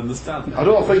 people hold in the stand. I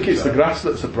don't think it's the grass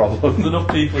that's the problem. There's enough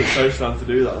people in Southland to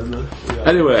do that, isn't there? Yeah.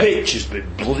 anyway, Pitch has been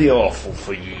bloody awful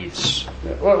for years,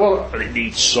 Well, and it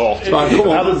needs sorting. Right, come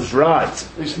on. Adam's right.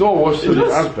 it's no worse than it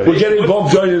has been. we're getting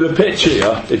bogged down in the pitch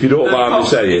here, if you don't mind me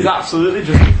saying. It's absolutely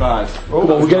justified. Oh,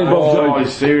 we're getting bogged down.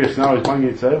 he's serious now. He's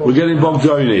banging table. We're getting bogged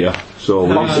down here, so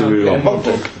let's move on.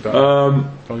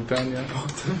 Bogged down, yeah.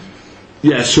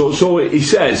 Yeah, so he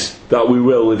says that we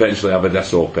will eventually have a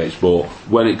Desso pitch, but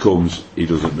when it comes, he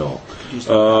doesn't know.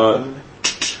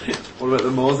 What about the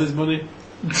Moses money?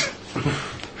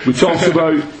 We talked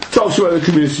about the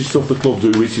community stuff the club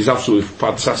do, which is absolutely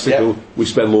fantastic. Yep. We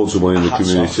spend loads of money in the Hats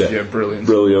community. Yeah, brilliant.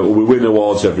 We win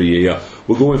awards every year.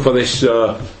 We're going for this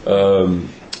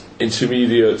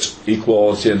intermediate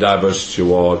equality and diversity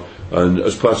award, and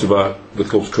as part of the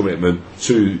club's commitment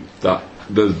to that,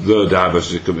 the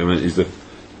diversity commitment is the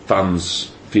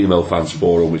female fans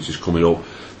forum, which is coming up.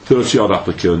 30 odd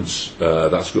applicants.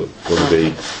 That's going to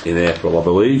be in April, I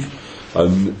believe.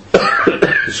 And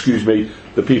excuse me,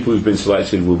 the people who've been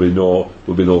selected will be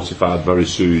notified very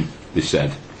soon, they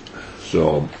said.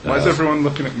 So Why is everyone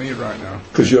looking at me right now?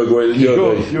 because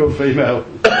You're female.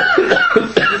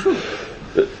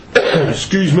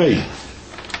 excuse me.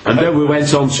 And then we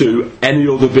went on to any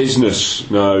other business.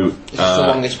 Now, It's the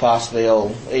longest part of the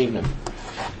whole evening.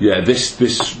 yeah, this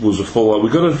was a full hour. We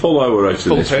got a full hour out of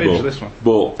Full this, page but, of this one.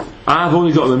 but I've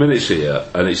only got the minutes here,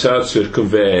 and it's hard to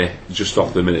convey just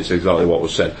off the minutes exactly what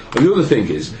was said. And the other thing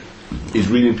is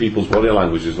reading people's body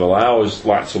language as well. I always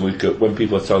like to look at when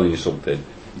people are telling you something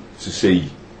to see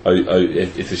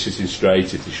if they're sitting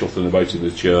straight, if they're shuffling about in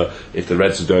the chair, if the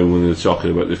Reds are down when they're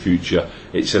talking about the future.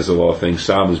 It says a lot of things.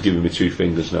 Sam has given me 2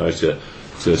 fingers now to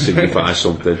signify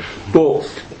something. But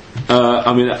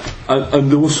I mean,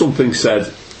 and there was something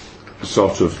said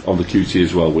sort of on the QT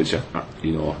as well, which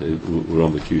we're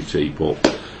on the QT. But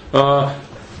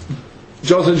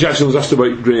Jonathan Jackson was asked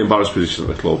about Graham Barrett's position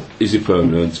at the club. Is he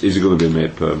permanent? Is he going to be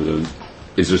made permanent?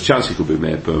 Is there a chance he could be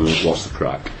made permanent? What's the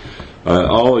crack?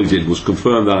 All he did was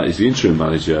confirm that he's the interim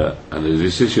manager, and the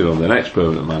decision on the next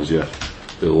permanent manager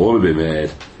will only be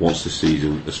made once the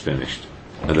season is finished,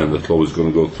 and then the club is going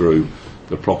to go through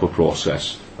the proper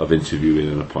process of interviewing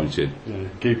and appointing. Yeah,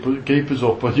 keep us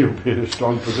up, and you'll be in a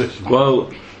strong position.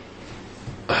 Well,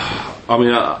 I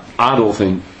mean, I don't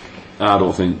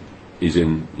think he's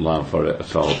in line for it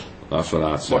at all. That's what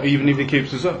I'd say. What, even if he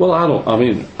keeps us up? Well, I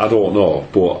don't know,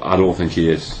 but I don't think he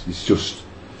is. It's just,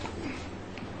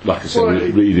 like I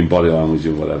said, reading body language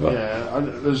and whatever. Yeah,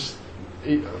 and was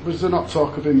there not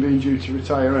talk of him being due to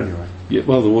retire anyway? Yeah,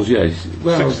 well, there was, yeah.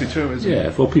 Well, 62, isn't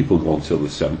yeah, well, people go until in the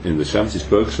 70s.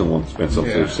 Ferguson once went on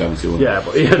Yeah. to 71. Yeah,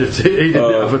 but he didn't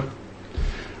have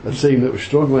a team that was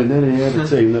struggling, then he had a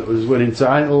team that was winning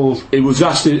titles. He was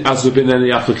asked, has there been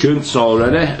any applicants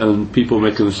already, and people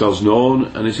making themselves known,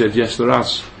 and he said, yes, there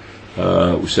has.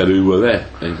 We said, who were they?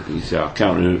 And he said, I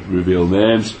can't reveal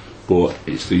names, but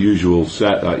it's the usual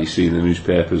set that you see in the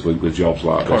newspapers linked with jobs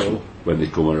like this when they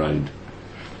come around.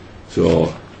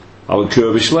 So, Alan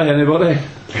Kirbishley, anybody?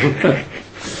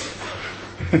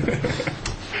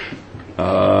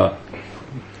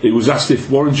 He was asked if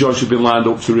Warren Joyce had been lined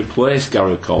up to replace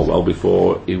Gary Caldwell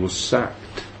before he was sacked,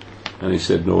 and he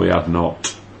said no, he had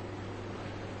not.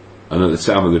 And at the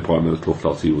time of the appointment, the club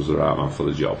felt he was the right man for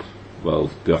the job. Well,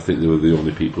 I think they were the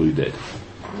only people who did.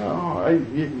 No,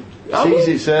 it's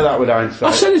easy to say that with hindsight.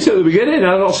 I said it at the beginning.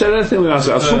 I've not said anything with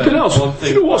hindsight. Something else. Do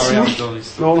you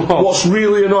know what's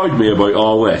really annoyed me about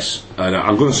all this? And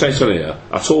I'm going to say something here.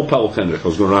 I told Paul Kendrick I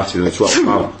was going to write it in the 12th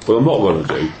pound, but I'm not going to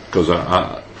do because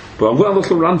but I'm going to have a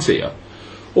little rant here.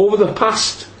 Over the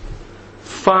past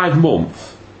 5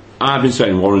 months, I've been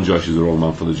saying Warren Joyce is the wrong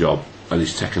man for the job, and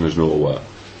he's taken us nowhere.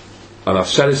 And I've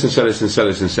said it and said it and said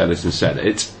it and said it and said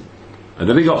it, and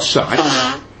then he got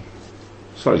sacked.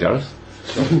 Sorry, Gareth.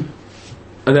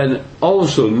 And then all of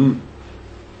a sudden,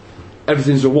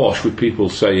 everything's awash with people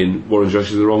saying Warren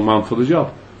Joyce is the wrong man for the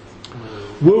job.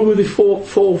 Where were they 4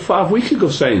 or 5 weeks ago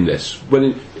saying this?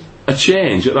 When a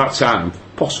change at that time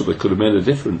possibly could have made a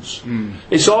difference.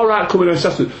 It's all right coming out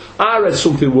after. I read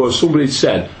something where somebody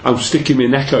said, "I'm sticking my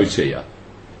neck out here."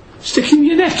 Sticking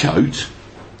your neck out?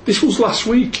 This was last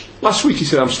week. Last week he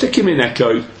said, "I'm sticking my neck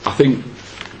out. I think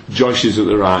Joyce isn't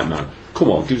the right man." Come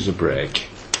on, give us a break.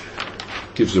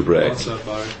 Give us a break.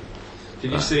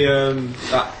 Did you see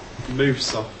that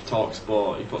Moose off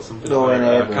TalkSport? He put something No,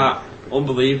 about it.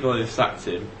 Unbelievably, they sacked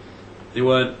him. They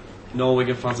weren't. No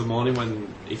Wigan fans were mourning when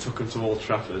he took him to Old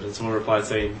Trafford, and someone replied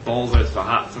saying, "Balls out for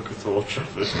hat, took him to Old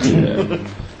Trafford."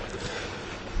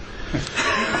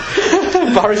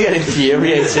 Barry's getting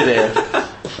infuriated here.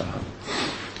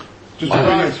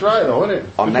 It's right though, isn't it?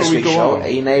 On next week's show,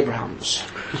 Ian Abrahams.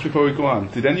 Just before we go on,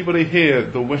 did anybody hear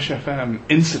the Wish FM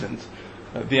incident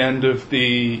at the end of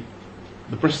the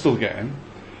Bristol game,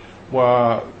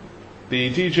 where the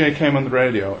DJ came on the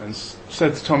radio and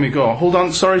said to Tommy Gore, "Hold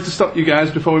on, sorry to stop you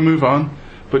guys before we move on,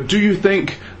 but do you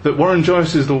think that Warren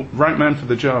Joyce is the right man for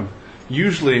the job?"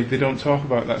 Usually they don't talk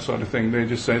about that sort of thing. They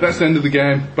just say, "That's the end of the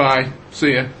game, bye,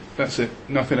 see ya, that's it,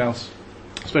 nothing else."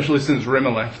 Especially since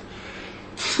Rimmer left.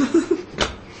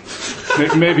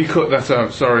 Maybe cut that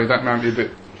out. Sorry, that might be a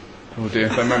bit. Oh dear,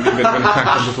 that might be a bit of an attack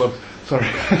on the club. Sorry.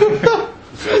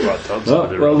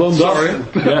 Well done, sorry.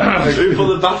 Who put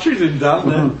the batteries in, Dan?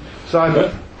 Then? Simon,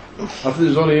 I think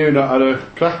there's only you that had a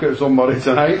crack at somebody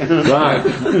tonight. Right.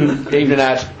 Evening,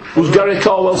 Ed. Was Gary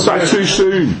Caldwell sacked too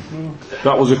soon?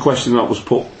 That was a question that was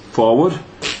put forward,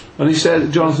 and he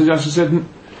said, Jonathan Jackson said,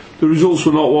 the results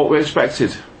were not what we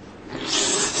expected,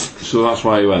 so that's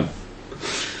why he went.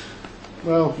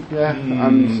 Well, yeah,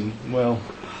 and Well,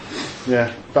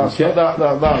 yeah, that's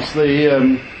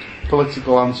the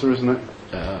political answer, isn't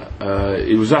it?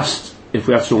 He was asked if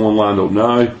we had someone lined up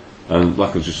now, and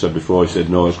like I just said before, he said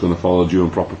no, it's going to follow due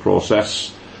and proper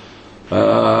process.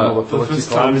 Another For the first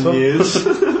political time in answer. years.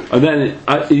 And then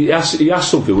he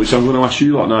asked something which I'm going to ask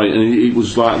you lot now, and it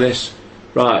was like this.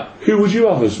 Right, who would you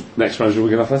have as next manager of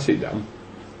Wigan Athletic, Dan?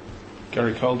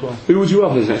 Gary Caldwell. Who would you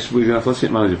have as next Wigan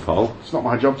Athletic manager, Paul? It's not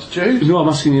my job to choose. No, I'm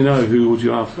asking you now, who would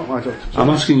you have? It's not my job to choose. I'm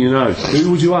asking you now,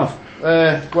 who would you have?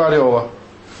 Guardiola.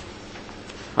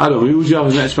 Adam, who would you have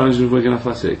as next manager of Wigan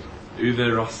Athletic? Uwe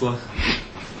Rosler.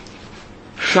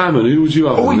 Simon, who would you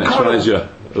have as next manager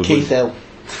of Keith Hill.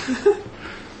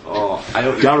 Oh, I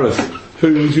hope Gareth,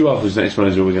 who would you have as next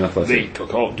manager of Wigan Athletic? I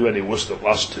can't do any worse than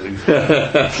last two.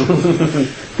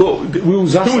 But we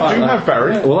was asked Who would like you that. have,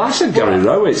 Barry? Well, I said Gary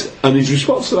Rowett, and his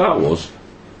response to that was,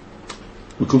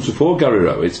 we come support Gary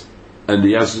Rowett, and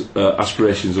he has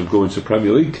aspirations of going to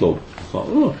Premier League club. I thought,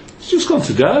 oh, he's just gone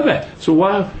to Derby, so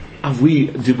why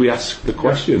did we ask the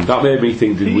question? That made me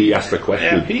think, did we ask the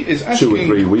question he is 2 or asking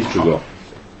 3 weeks ago?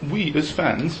 We, as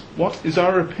fans, what is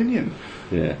our opinion?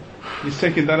 Yeah. He's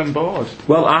taking that on board.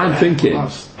 Well, I'm thinking,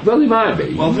 well, he might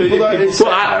be. Well, who But did people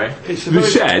I- say? we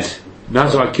said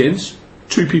Naz Adkins,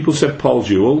 2 people said Paul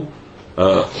Jewell,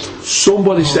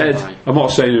 somebody said, right. I'm not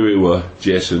saying who it were,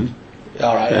 Jason,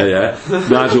 Alright. yeah,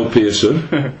 Nigel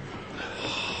Pearson.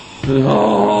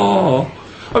 Oh,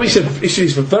 I mean,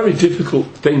 it's a very difficult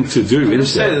thing to do,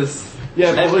 Just say isn't it? this.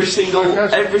 Yeah, but Every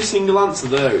it's- single answer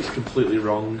there is completely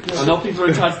wrong. I know people are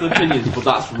entitled to their opinions, but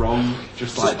that's wrong.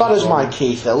 Just It's like as bad as wrong. my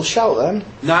Keith Hill shout then.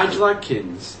 Nigel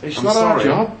Adkins. It's I'm not sorry.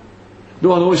 our job.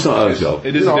 No, I know it's not our job.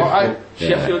 It is No, difficult.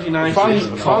 Sheffield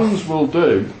United. Fans will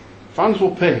do. Fans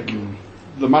will pick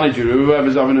the manager,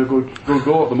 whoever's having a good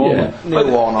go at the moment. Yeah. Neil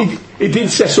Warnock. He did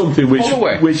say something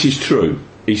Holloway. which is true.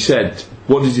 He said,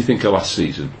 what did you think of last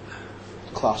season?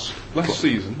 Class. Last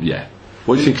season, Yeah.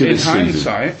 What do you think of in this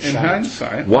season?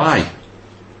 hindsight, Why?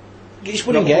 He's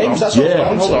winning No, hold games, on. that's what Yeah.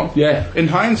 I'm hold saying. on. Yeah. In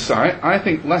hindsight, I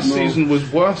think last season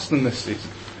was worse than this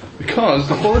season. Because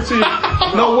the quality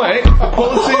of... No, wait. The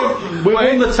quality of... We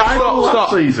won the title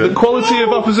last season. The quality of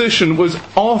opposition was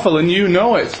awful, and you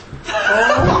know it.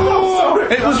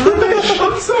 It was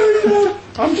rubbish.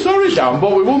 I'm sorry, Dan,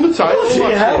 but we won the title last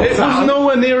year. It was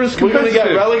nowhere near as We're going to competitive.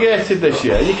 get relegated this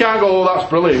year. You can't go, oh, that's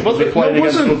brilliant, but we're playing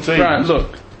against good teams. Right,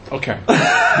 look. Okay.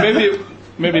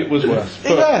 Maybe it was worse.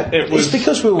 But Yeah, it was, it's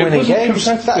because we were it winning wasn't games.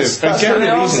 competitive. That's Again, Can I it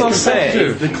also wasn't say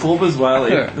competitive. the club as well?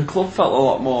 Yeah. The club felt a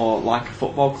lot more like a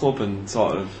football club and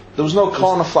sort of. There was no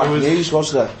corner flag there was- news,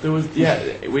 was there? There was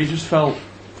we just felt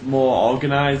more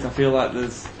organised. I feel like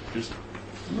there's just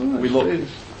we look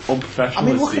I unprofessional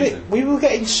mean, this look at season. it. We were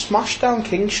getting smashed down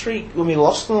King Street when we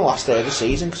lost on the last day of the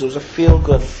season because there was a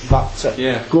feel-good factor.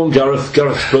 Yeah. Go on, Gareth.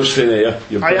 Gareth, burst in here.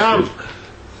 You're I am. busted.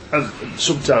 And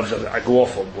sometimes I go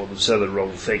off on one and say the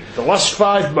wrong thing. The last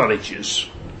five managers,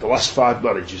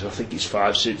 I think it's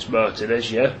 5 since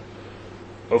Martinez, yeah,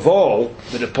 have all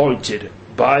been appointed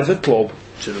by the club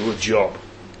to do a job.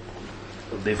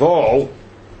 And they've all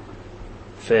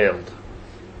failed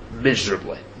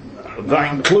miserably. And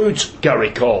that includes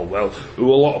Gary Caldwell,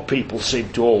 who a lot of people seem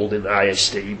to hold in high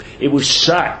esteem. He was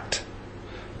sacked.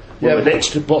 Yeah, We're next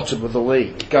to the bottom of the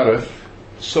league. Gareth,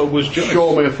 So was Joyce.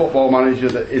 show me a football manager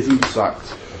that isn't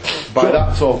sacked. By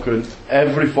that token,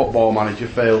 every football manager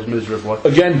fails miserably.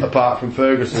 Again. Apart from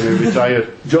Ferguson, who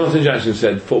retired. Jonathan Jackson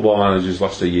said football managers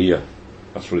last a year.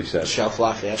 That's what he said. Shelf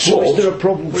life, yeah. So is there a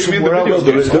problem What do you mean somewhere the else?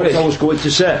 video That's games? what I was going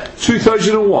to say.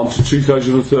 2001 to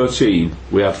 2013,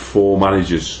 we had 4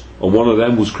 managers, and one of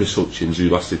them was Chris Hutchins, who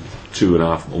lasted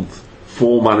 2.5 months.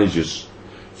 4 managers.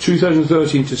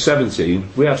 2013 to 17,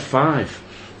 we had 5.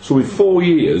 So in 4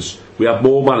 years, we had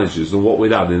more managers than what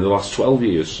we'd had in the last 12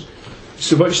 years.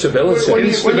 It's about stability. When you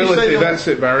Instability, say the- that's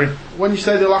it, Barry. When you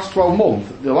say the last 12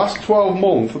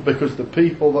 months, because the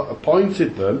people that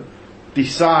appointed them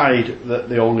decide that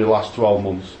they only last 12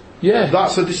 months. Yeah.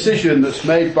 That's a decision that's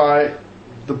made by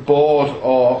the board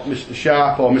or Mr.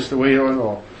 Sharp or Mr. Whelan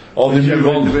or Or they whichever move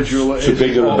on individual it to is,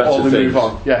 bigger and or better they things. move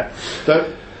on. Yeah.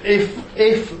 So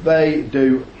if they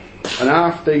do an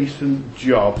half decent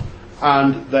job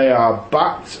and they are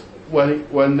backed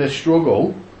when they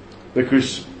struggle,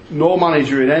 because no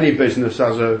manager in any business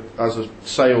has a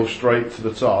sail straight to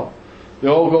the top. They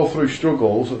all go through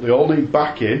struggles that they all need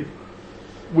backing.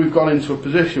 We've gone into a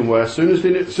position where as soon as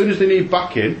they need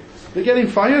backing, they're getting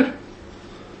fired.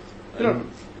 You know,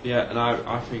 Yeah, and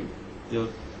I think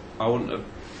I wouldn't have.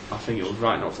 I think it was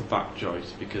right not to back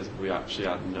Joyce because we actually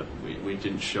had we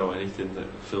didn't show anything that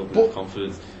filled me with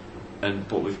confidence.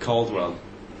 But with Caldwell,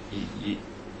 he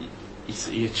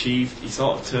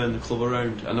sort of turned the club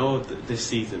around. I know that this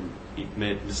season he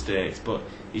made mistakes, but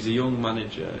he's a young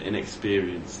manager,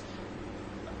 inexperienced.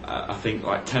 I think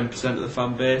like 10% of the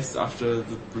fan base after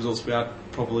the results we had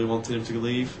probably wanted him to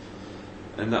leave,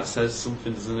 and that says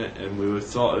something, doesn't it? And we were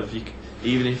sort of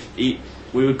even if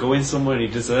we were going somewhere and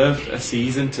he deserved a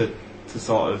season to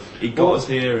sort of he got us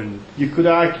here, and you could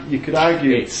argue,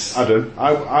 It's- Adam.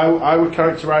 I would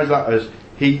characterise that as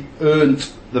he earned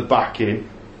the backing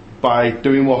by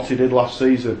doing what he did last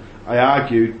season. I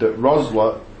argued that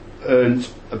Rosler earned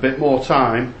a bit more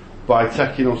time by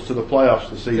taking us to the playoffs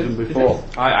the season before.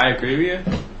 I agree with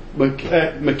you.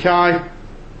 Mackay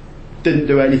didn't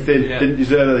do anything, Yeah. didn't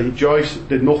deserve anything. Joyce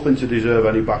did nothing to deserve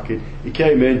any backing. He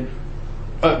came in,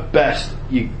 at best,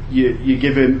 you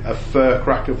give him a fair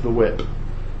crack of the whip.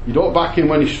 You don't back him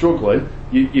when he's struggling,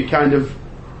 you kind of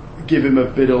give him a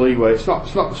bit of leeway. It's not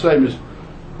the same as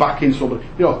backing somebody.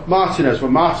 You know, Martinez,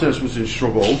 when Martinez was in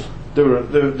struggles, there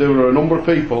were a number of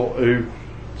people who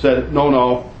said,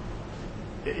 no,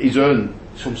 he's earned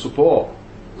some support.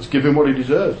 Let's give him what he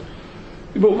deserves.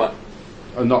 But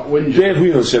And not whinge. Dave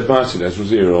Whelan said Martinez was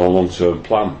here on a long-term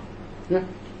plan, Yeah.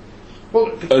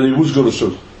 Well, and he was going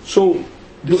to. So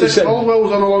they said Caldwell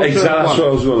was on a long-term exactly that's what I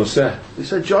plan. was going to say. They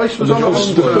said Joyce was The on a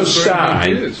first long-term sign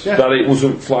years. Yeah. that it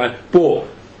wasn't flying, but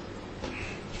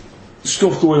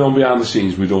stuff going on behind the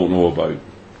scenes we don't know about.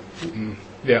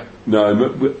 Yeah.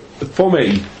 No, for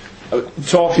me,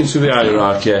 talking to the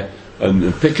hierarchy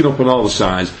and picking up on all the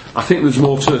signs, I think there's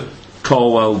more to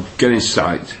Caldwell getting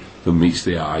sacked than meets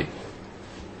the eye.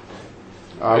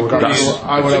 I would That's-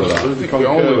 absolutely we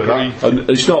all concur with agree. that. And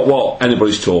it's not what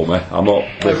anybody's told me. I'm not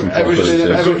looking for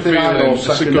Everything I know, It's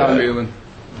a second good hand. feeling.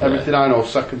 Everything I know,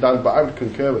 second hand, but I would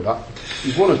concur with that.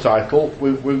 He's won a title.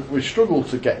 We struggled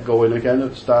to get going again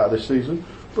at the start of this season,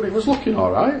 but it was looking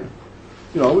all right.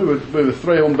 You know, we were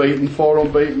 3 unbeaten, 4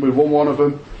 unbeaten. We won one of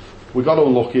them. We got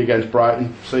unlucky against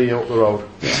Brighton. See you up the road.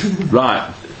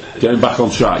 Right, getting back on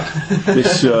track.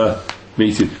 This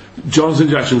meeting. Jonathan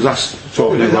Jackson was asked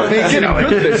talking about It's getting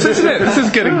good, this, isn't it? This is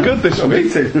getting good, this week.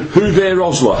 Uwe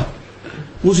Rosler.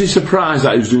 Was he surprised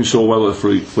that he was doing so well at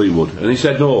Fleetwood? And he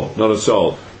said no, not at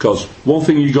all. Because one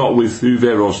thing you got with Uwe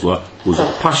Rosler was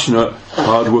a passionate,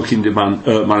 hard-working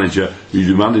manager who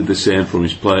demanded the same from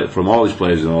from all his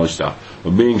players and all his staff.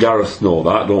 And me and Gareth know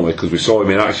that, don't we? Because we saw him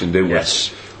in action, didn't we?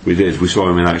 Yes. We did. We saw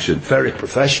him in action. Very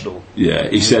professional. Yeah,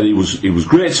 he said he was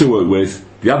great to work with.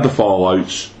 He had the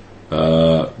fallouts,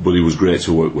 but he was great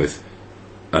to work with.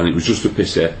 And it was just a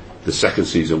pity the second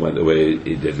season went the way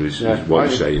it did. Is what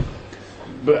he's saying.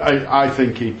 But I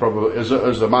think he probably, as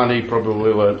a man, he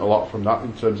probably learnt a lot from that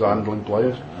in terms of handling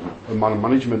players and man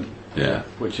management. Yeah.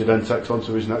 Which he then takes on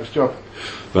to his next job.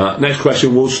 Next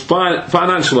question was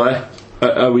financially,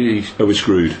 are we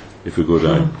screwed if we go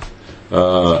down?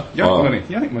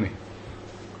 Yannick money.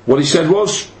 What he said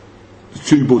was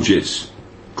 2 budgets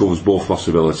covers both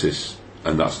possibilities,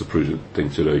 and that's the prudent thing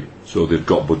to do. So they've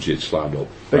got budgets lined up.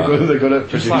 They're good at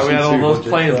Just like we had all producing those budgets,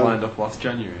 players yeah. lined up last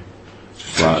January.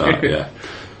 Just like that, yeah.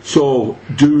 So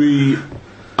do we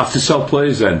have to sell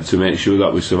players then to make sure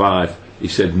that we survive? He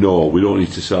said no, we don't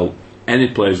need to sell any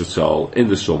players at all in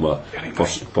the summer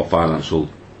for financial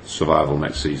survival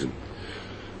next season.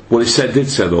 What he did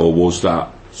say though was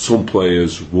that some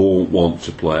players won't want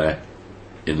to play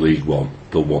in League One,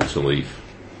 they'll want to leave.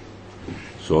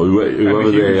 So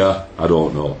whoever they are, I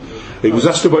don't know. He was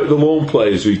asked about the loan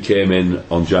players who came in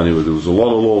on January. There was a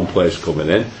lot of loan players coming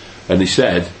in, and he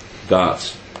said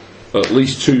that at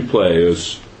least 2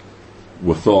 players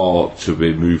were thought to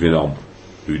be moving on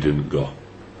who didn't go.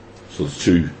 So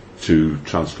the two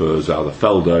transfers either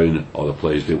fell down or the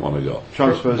players didn't want to go.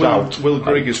 Transfers out. Will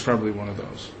Grigg is probably one of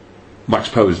those. Max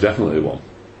Power's definitely one,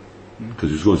 because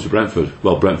he was going to Brentford.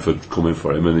 Well, Brentford come in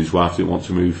for him, and his wife didn't want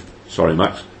to move. Sorry,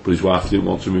 Max, but his wife didn't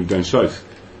want to move down south.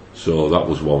 So that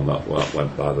was one that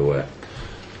went by the way.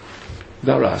 Is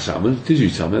that right, Simon? Did you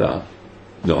tell me that?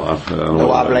 No, I don't know.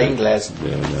 No habla inglés.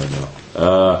 Yeah,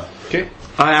 no. Okay.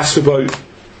 I asked about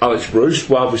Alex Bruce.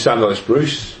 Why we signed Alex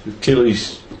Bruce?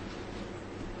 Achilles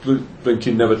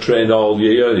thinking never trained all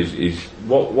year.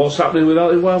 What's happening with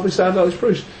Alex? Why have we signed Alex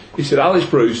Bruce? He said Alex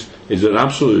Bruce is an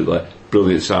absolutely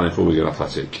brilliant signing for Wigan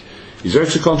Athletic. He's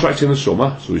out of contract in the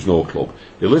summer, so he's no club.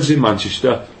 He lives in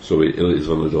Manchester, so he lives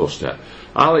on the doorstep.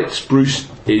 Alex Bruce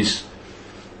is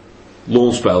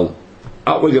loan spell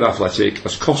at Wigan Athletic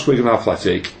has cost Wigan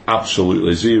Athletic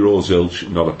absolutely zero zilch,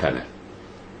 not a penny.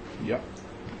 Yep.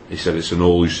 He said it's a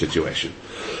no-lose situation.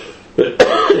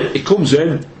 He comes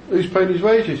in. Who's paying his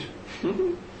wages?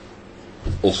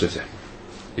 Hull City.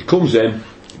 He comes in,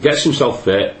 gets himself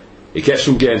fit, he gets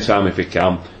some game time if he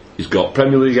can. He's got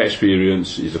Premier League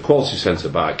experience, he's a quality centre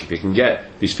back. If he can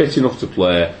he's fit enough to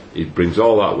play, he brings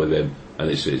all that with him,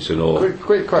 and it's an all.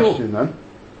 Quick question then.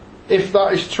 If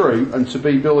that is true and to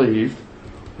be believed,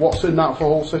 what's in that for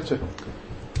Hull City?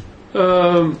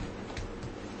 I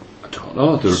don't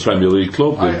know, they're a Premier League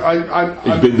club. He's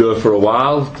I been there for a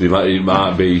while, he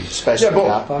might be. Especially Yeah, but-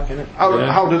 car park, innit?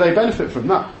 how do they benefit from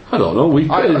that? I don't know,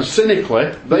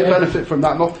 Cynically, they benefit from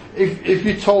that. Not if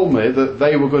you told me that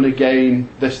they were going to gain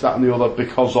this, that, and the other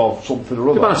because of something or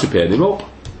They other. might have paid him up.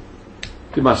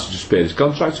 They might have just paid his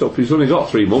contract up. He's only got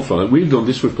 3 months on it. We've done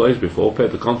this with players before,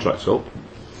 paid the contracts up,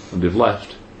 and they've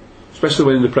left. Especially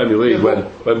when in the Premier League, Yeah,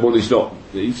 when money's not,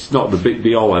 it's not the big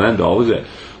be all and end all, is it?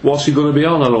 What's he going to be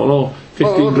on? I don't know.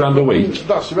 15 grand a week.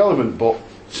 That's irrelevant, but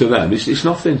To them, it's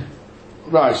nothing.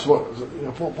 right. So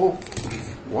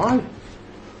why?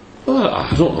 Well, I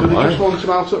don't Do know they why. just want him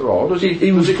out at Raw? Does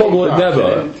He was does probably keep that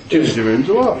never- in changing rooms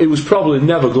or what? He was probably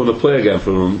never going to play again for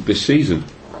them this season.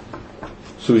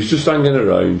 So he's just hanging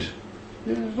around.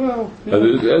 Yeah, well, yeah.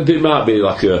 And it might be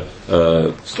like a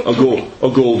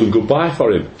golden goodbye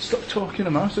for him. Stop talking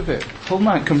him out of it. Hull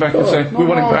might come back and say, we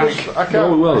want him I back. can't.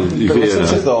 No, well, if he, Listen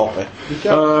to Thorpe.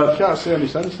 You can't see any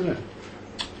sense in it.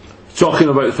 talking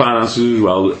about the finances as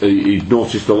well, he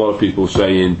noticed a lot of people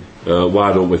saying,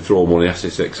 why don't we throw money at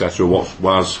it, etc.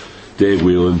 Why's Dave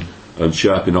Whelan and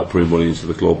Sharpie not putting money into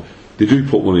the club? They do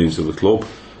put money into the club,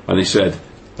 and he said,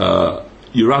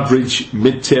 your average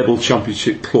mid-table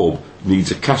championship club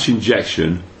needs a cash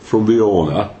injection from the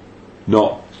owner,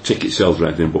 not ticket sales or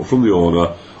anything, but from the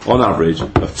owner, on average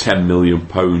of £10 million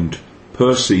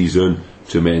per season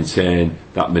to maintain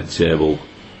that mid-table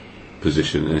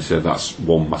position. And he said that's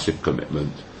one massive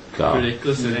commitment.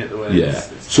 Ridiculous, isn't it? The way Yeah.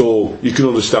 So you can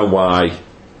understand why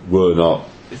we're not.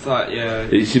 It's like, yeah.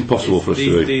 It's impossible for us to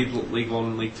do. These League 1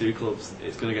 and League 2 clubs,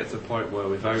 it's going to get to the point where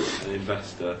without an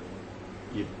investor,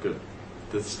 you've got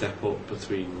the step up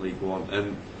between League 1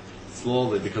 and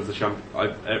slowly, because the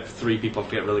 3 people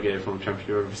have to get relegated from the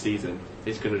Championship every season,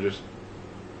 it's going to just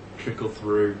trickle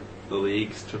through the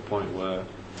leagues to a point where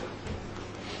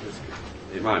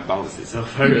it might balance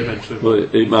itself out eventually.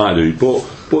 Well, it might do,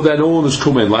 but then owners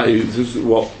come in, like this is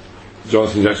what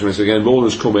Jonathan Jackson said again.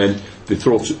 Owners come in, they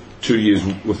throw 2 years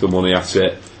worth of money at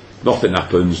it, nothing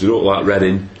happens. They don't like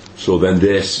Reading, so then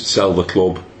they sell the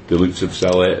club. They look to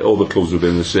sell it. All the clubs have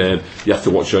been the same. You have to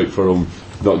watch out for them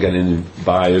not getting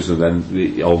buyers, and then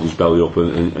it all goes belly up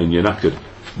and you're knackered,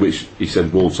 which he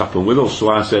said won't happen with us. So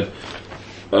I said,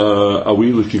 are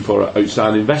we looking for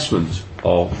outside investment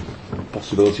or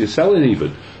possibility of selling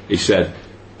even? He said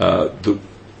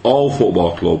all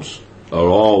football clubs are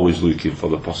always looking for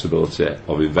the possibility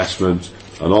of investment,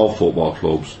 and all football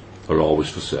clubs are always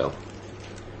for sale.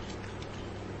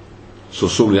 So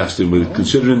somebody asked him, well,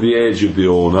 considering the age of the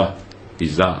owner,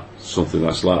 is that something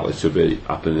that's likely to be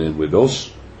happening with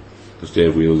us? Because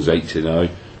Dave Whelan's 80 now,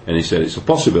 and he said it's a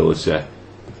possibility,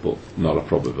 but not a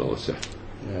probability.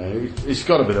 Yeah, it's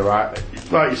got to be the right.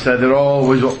 Like you said, they're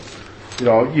always up. You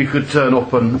know, you could turn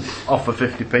up and offer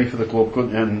 50p for the club,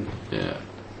 couldn't you? And Yeah.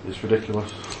 it's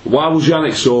ridiculous. Why was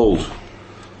Yannick sold?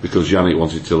 Because Yannick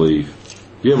wanted to leave.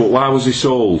 Yeah, but why was he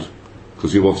sold?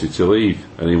 Because he wanted to leave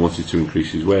and he wanted to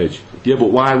increase his wage. Yeah,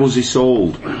 but why was he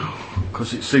sold?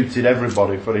 Because it suited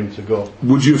everybody for him to go.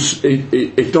 Would you,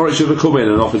 if Norwich had come in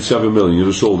and offered 7 million, you'd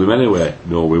have sold him anyway?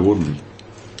 No, we wouldn't.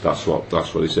 That's what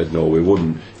he said. No, we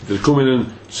wouldn't. If they'd come in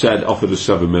and said offered us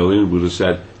 7 million, we'd have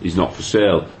said he's not for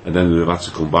sale, and then they'd have had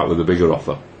to come back with a bigger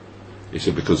offer. He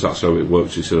said because that's how it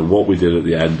works. He said, and what we did at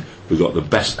the end, we got the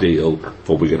best deal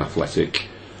for Wigan Athletic,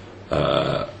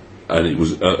 and it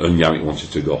was and Yannick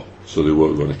wanted to go, so they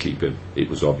weren't going to keep him. It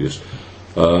was obvious.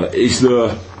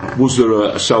 Was there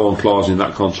a sell-on clause in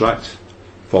that contract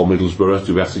for Middlesbrough?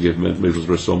 Do we have to give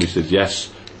Middlesbrough some? He said yes,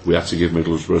 we have to give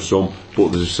Middlesbrough some, but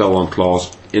there's a sell-on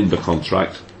clause in the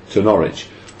contract to Norwich.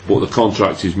 But the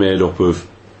contract is made up of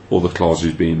other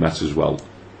clauses being met as well.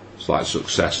 It's like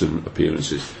success and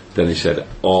appearances. Then he said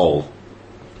all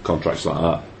contracts like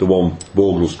that. The one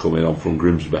Bogle's coming on from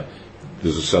Grimsby,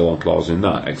 there's a sell-on clause in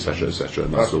that, etc., etc.,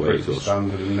 and that's the way it goes.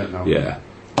 Standard, isn't it now? Yeah.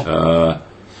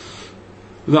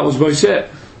 That was about it.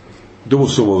 There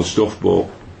was some other stuff, but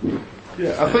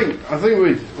Yeah, I think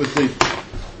with the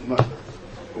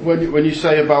when you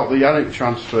say about the Yannick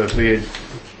transfer being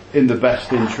in the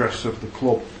best interests of the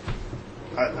club,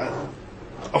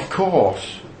 of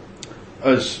course,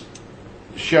 as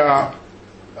Sharp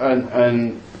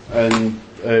and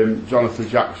Jonathan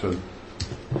Jackson,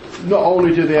 not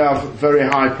only do they have very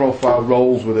high profile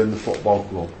roles within the football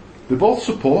club, they're both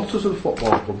supporters of the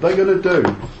football club. They're going to do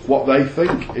what they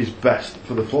think is best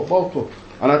for the football club.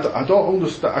 And I don't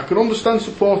understand. I can understand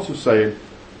supporters saying,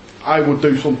 I would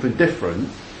do something different,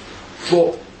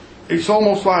 but it's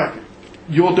almost like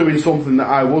you're doing something that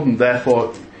I wouldn't,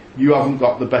 therefore you haven't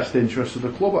got the best interests of the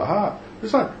club at heart.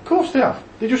 It's like, of course they have.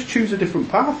 They just choose a different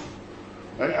path.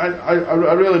 I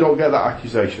really don't get that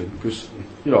accusation, because,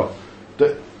 you know,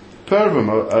 the pair of them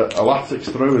are Latics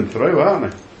through and through,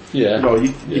 aren't they? yeah. You know,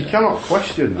 you cannot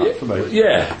question that for me.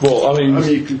 Yeah, well, I mean,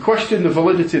 you can question the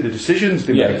validity of the decisions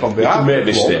they make on behalf of the club.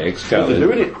 They can make mistakes, can't They're they?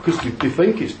 doing it because they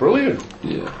think it's brilliant.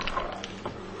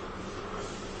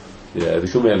 Yeah, they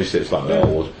can make mistakes like that.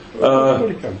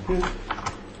 Everybody can. Yeah.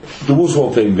 There was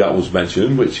one thing that was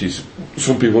mentioned, which is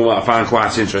some people might find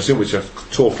quite interesting, which I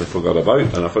totally forgot about,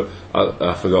 and I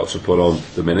forgot to put on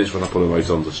the minutes when I put them out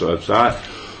on the website,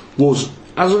 was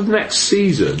as of next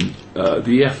season,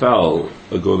 the EFL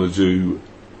are going to do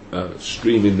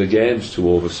streaming the games to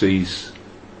overseas.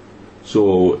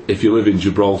 So if you live in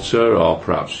Gibraltar, or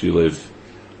perhaps you live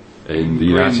in the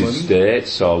United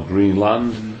States or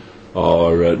Greenland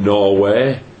or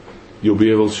Norway, you'll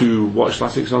be able to watch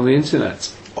Latics on the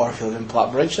internet. Or if you live in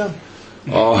Blackbridge, then.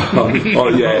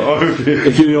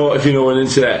 If you know an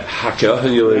internet hacker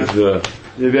and you live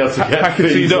You'll be able to get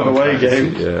feeds on away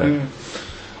games. yeah.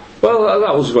 Well,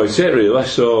 that was about it really.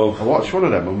 So I watched one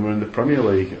of them when we were in the Premier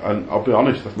League, and I'll be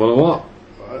honest, well, what?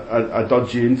 a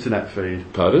dodgy internet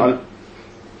feed. Pardon? And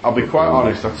I'll be quite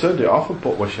honest, I turned it off and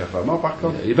put Wish FM back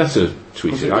on. Yeah, you better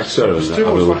tweet Was it it out, sir, and was have too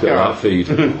a much look like at that. that feed.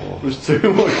 It was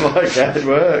too much like hard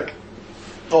work.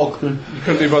 Oh, You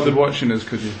couldn't be bothered watching us,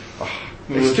 could you?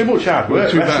 It's too much hard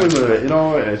work Too wrestling bad. with it, you know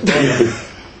what it is.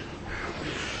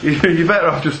 You're better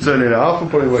off just turning it off and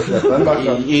putting Wish FM back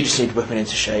on. you just need whipping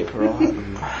into shape, right?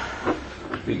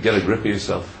 You get a grip of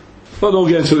yourself. Well, don't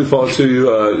get to look forward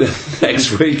to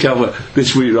next week,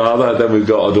 this week rather. Then we've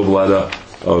got a double header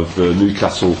of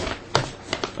Newcastle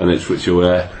and Ipswich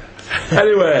away.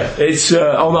 Anyway, it's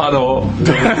on that note.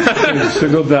 It's a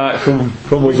good night from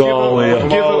us all here.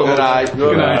 Good night.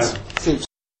 Good night.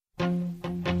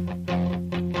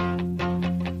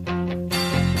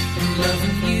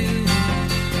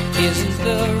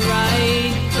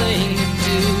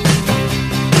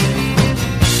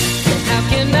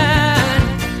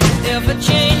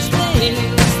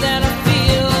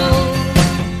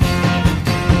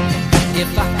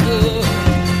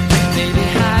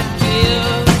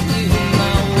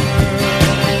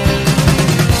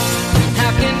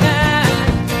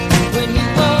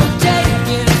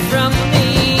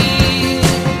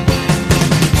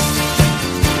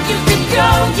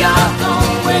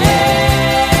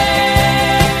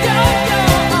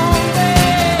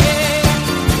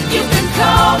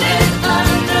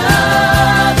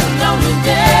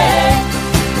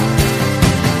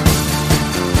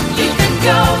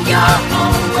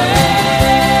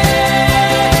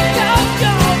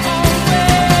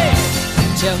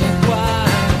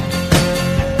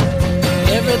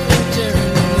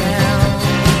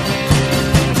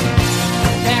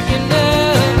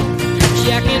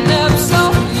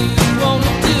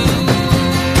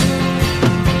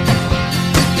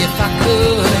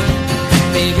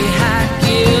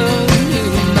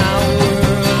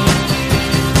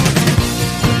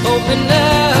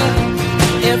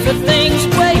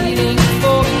 everything's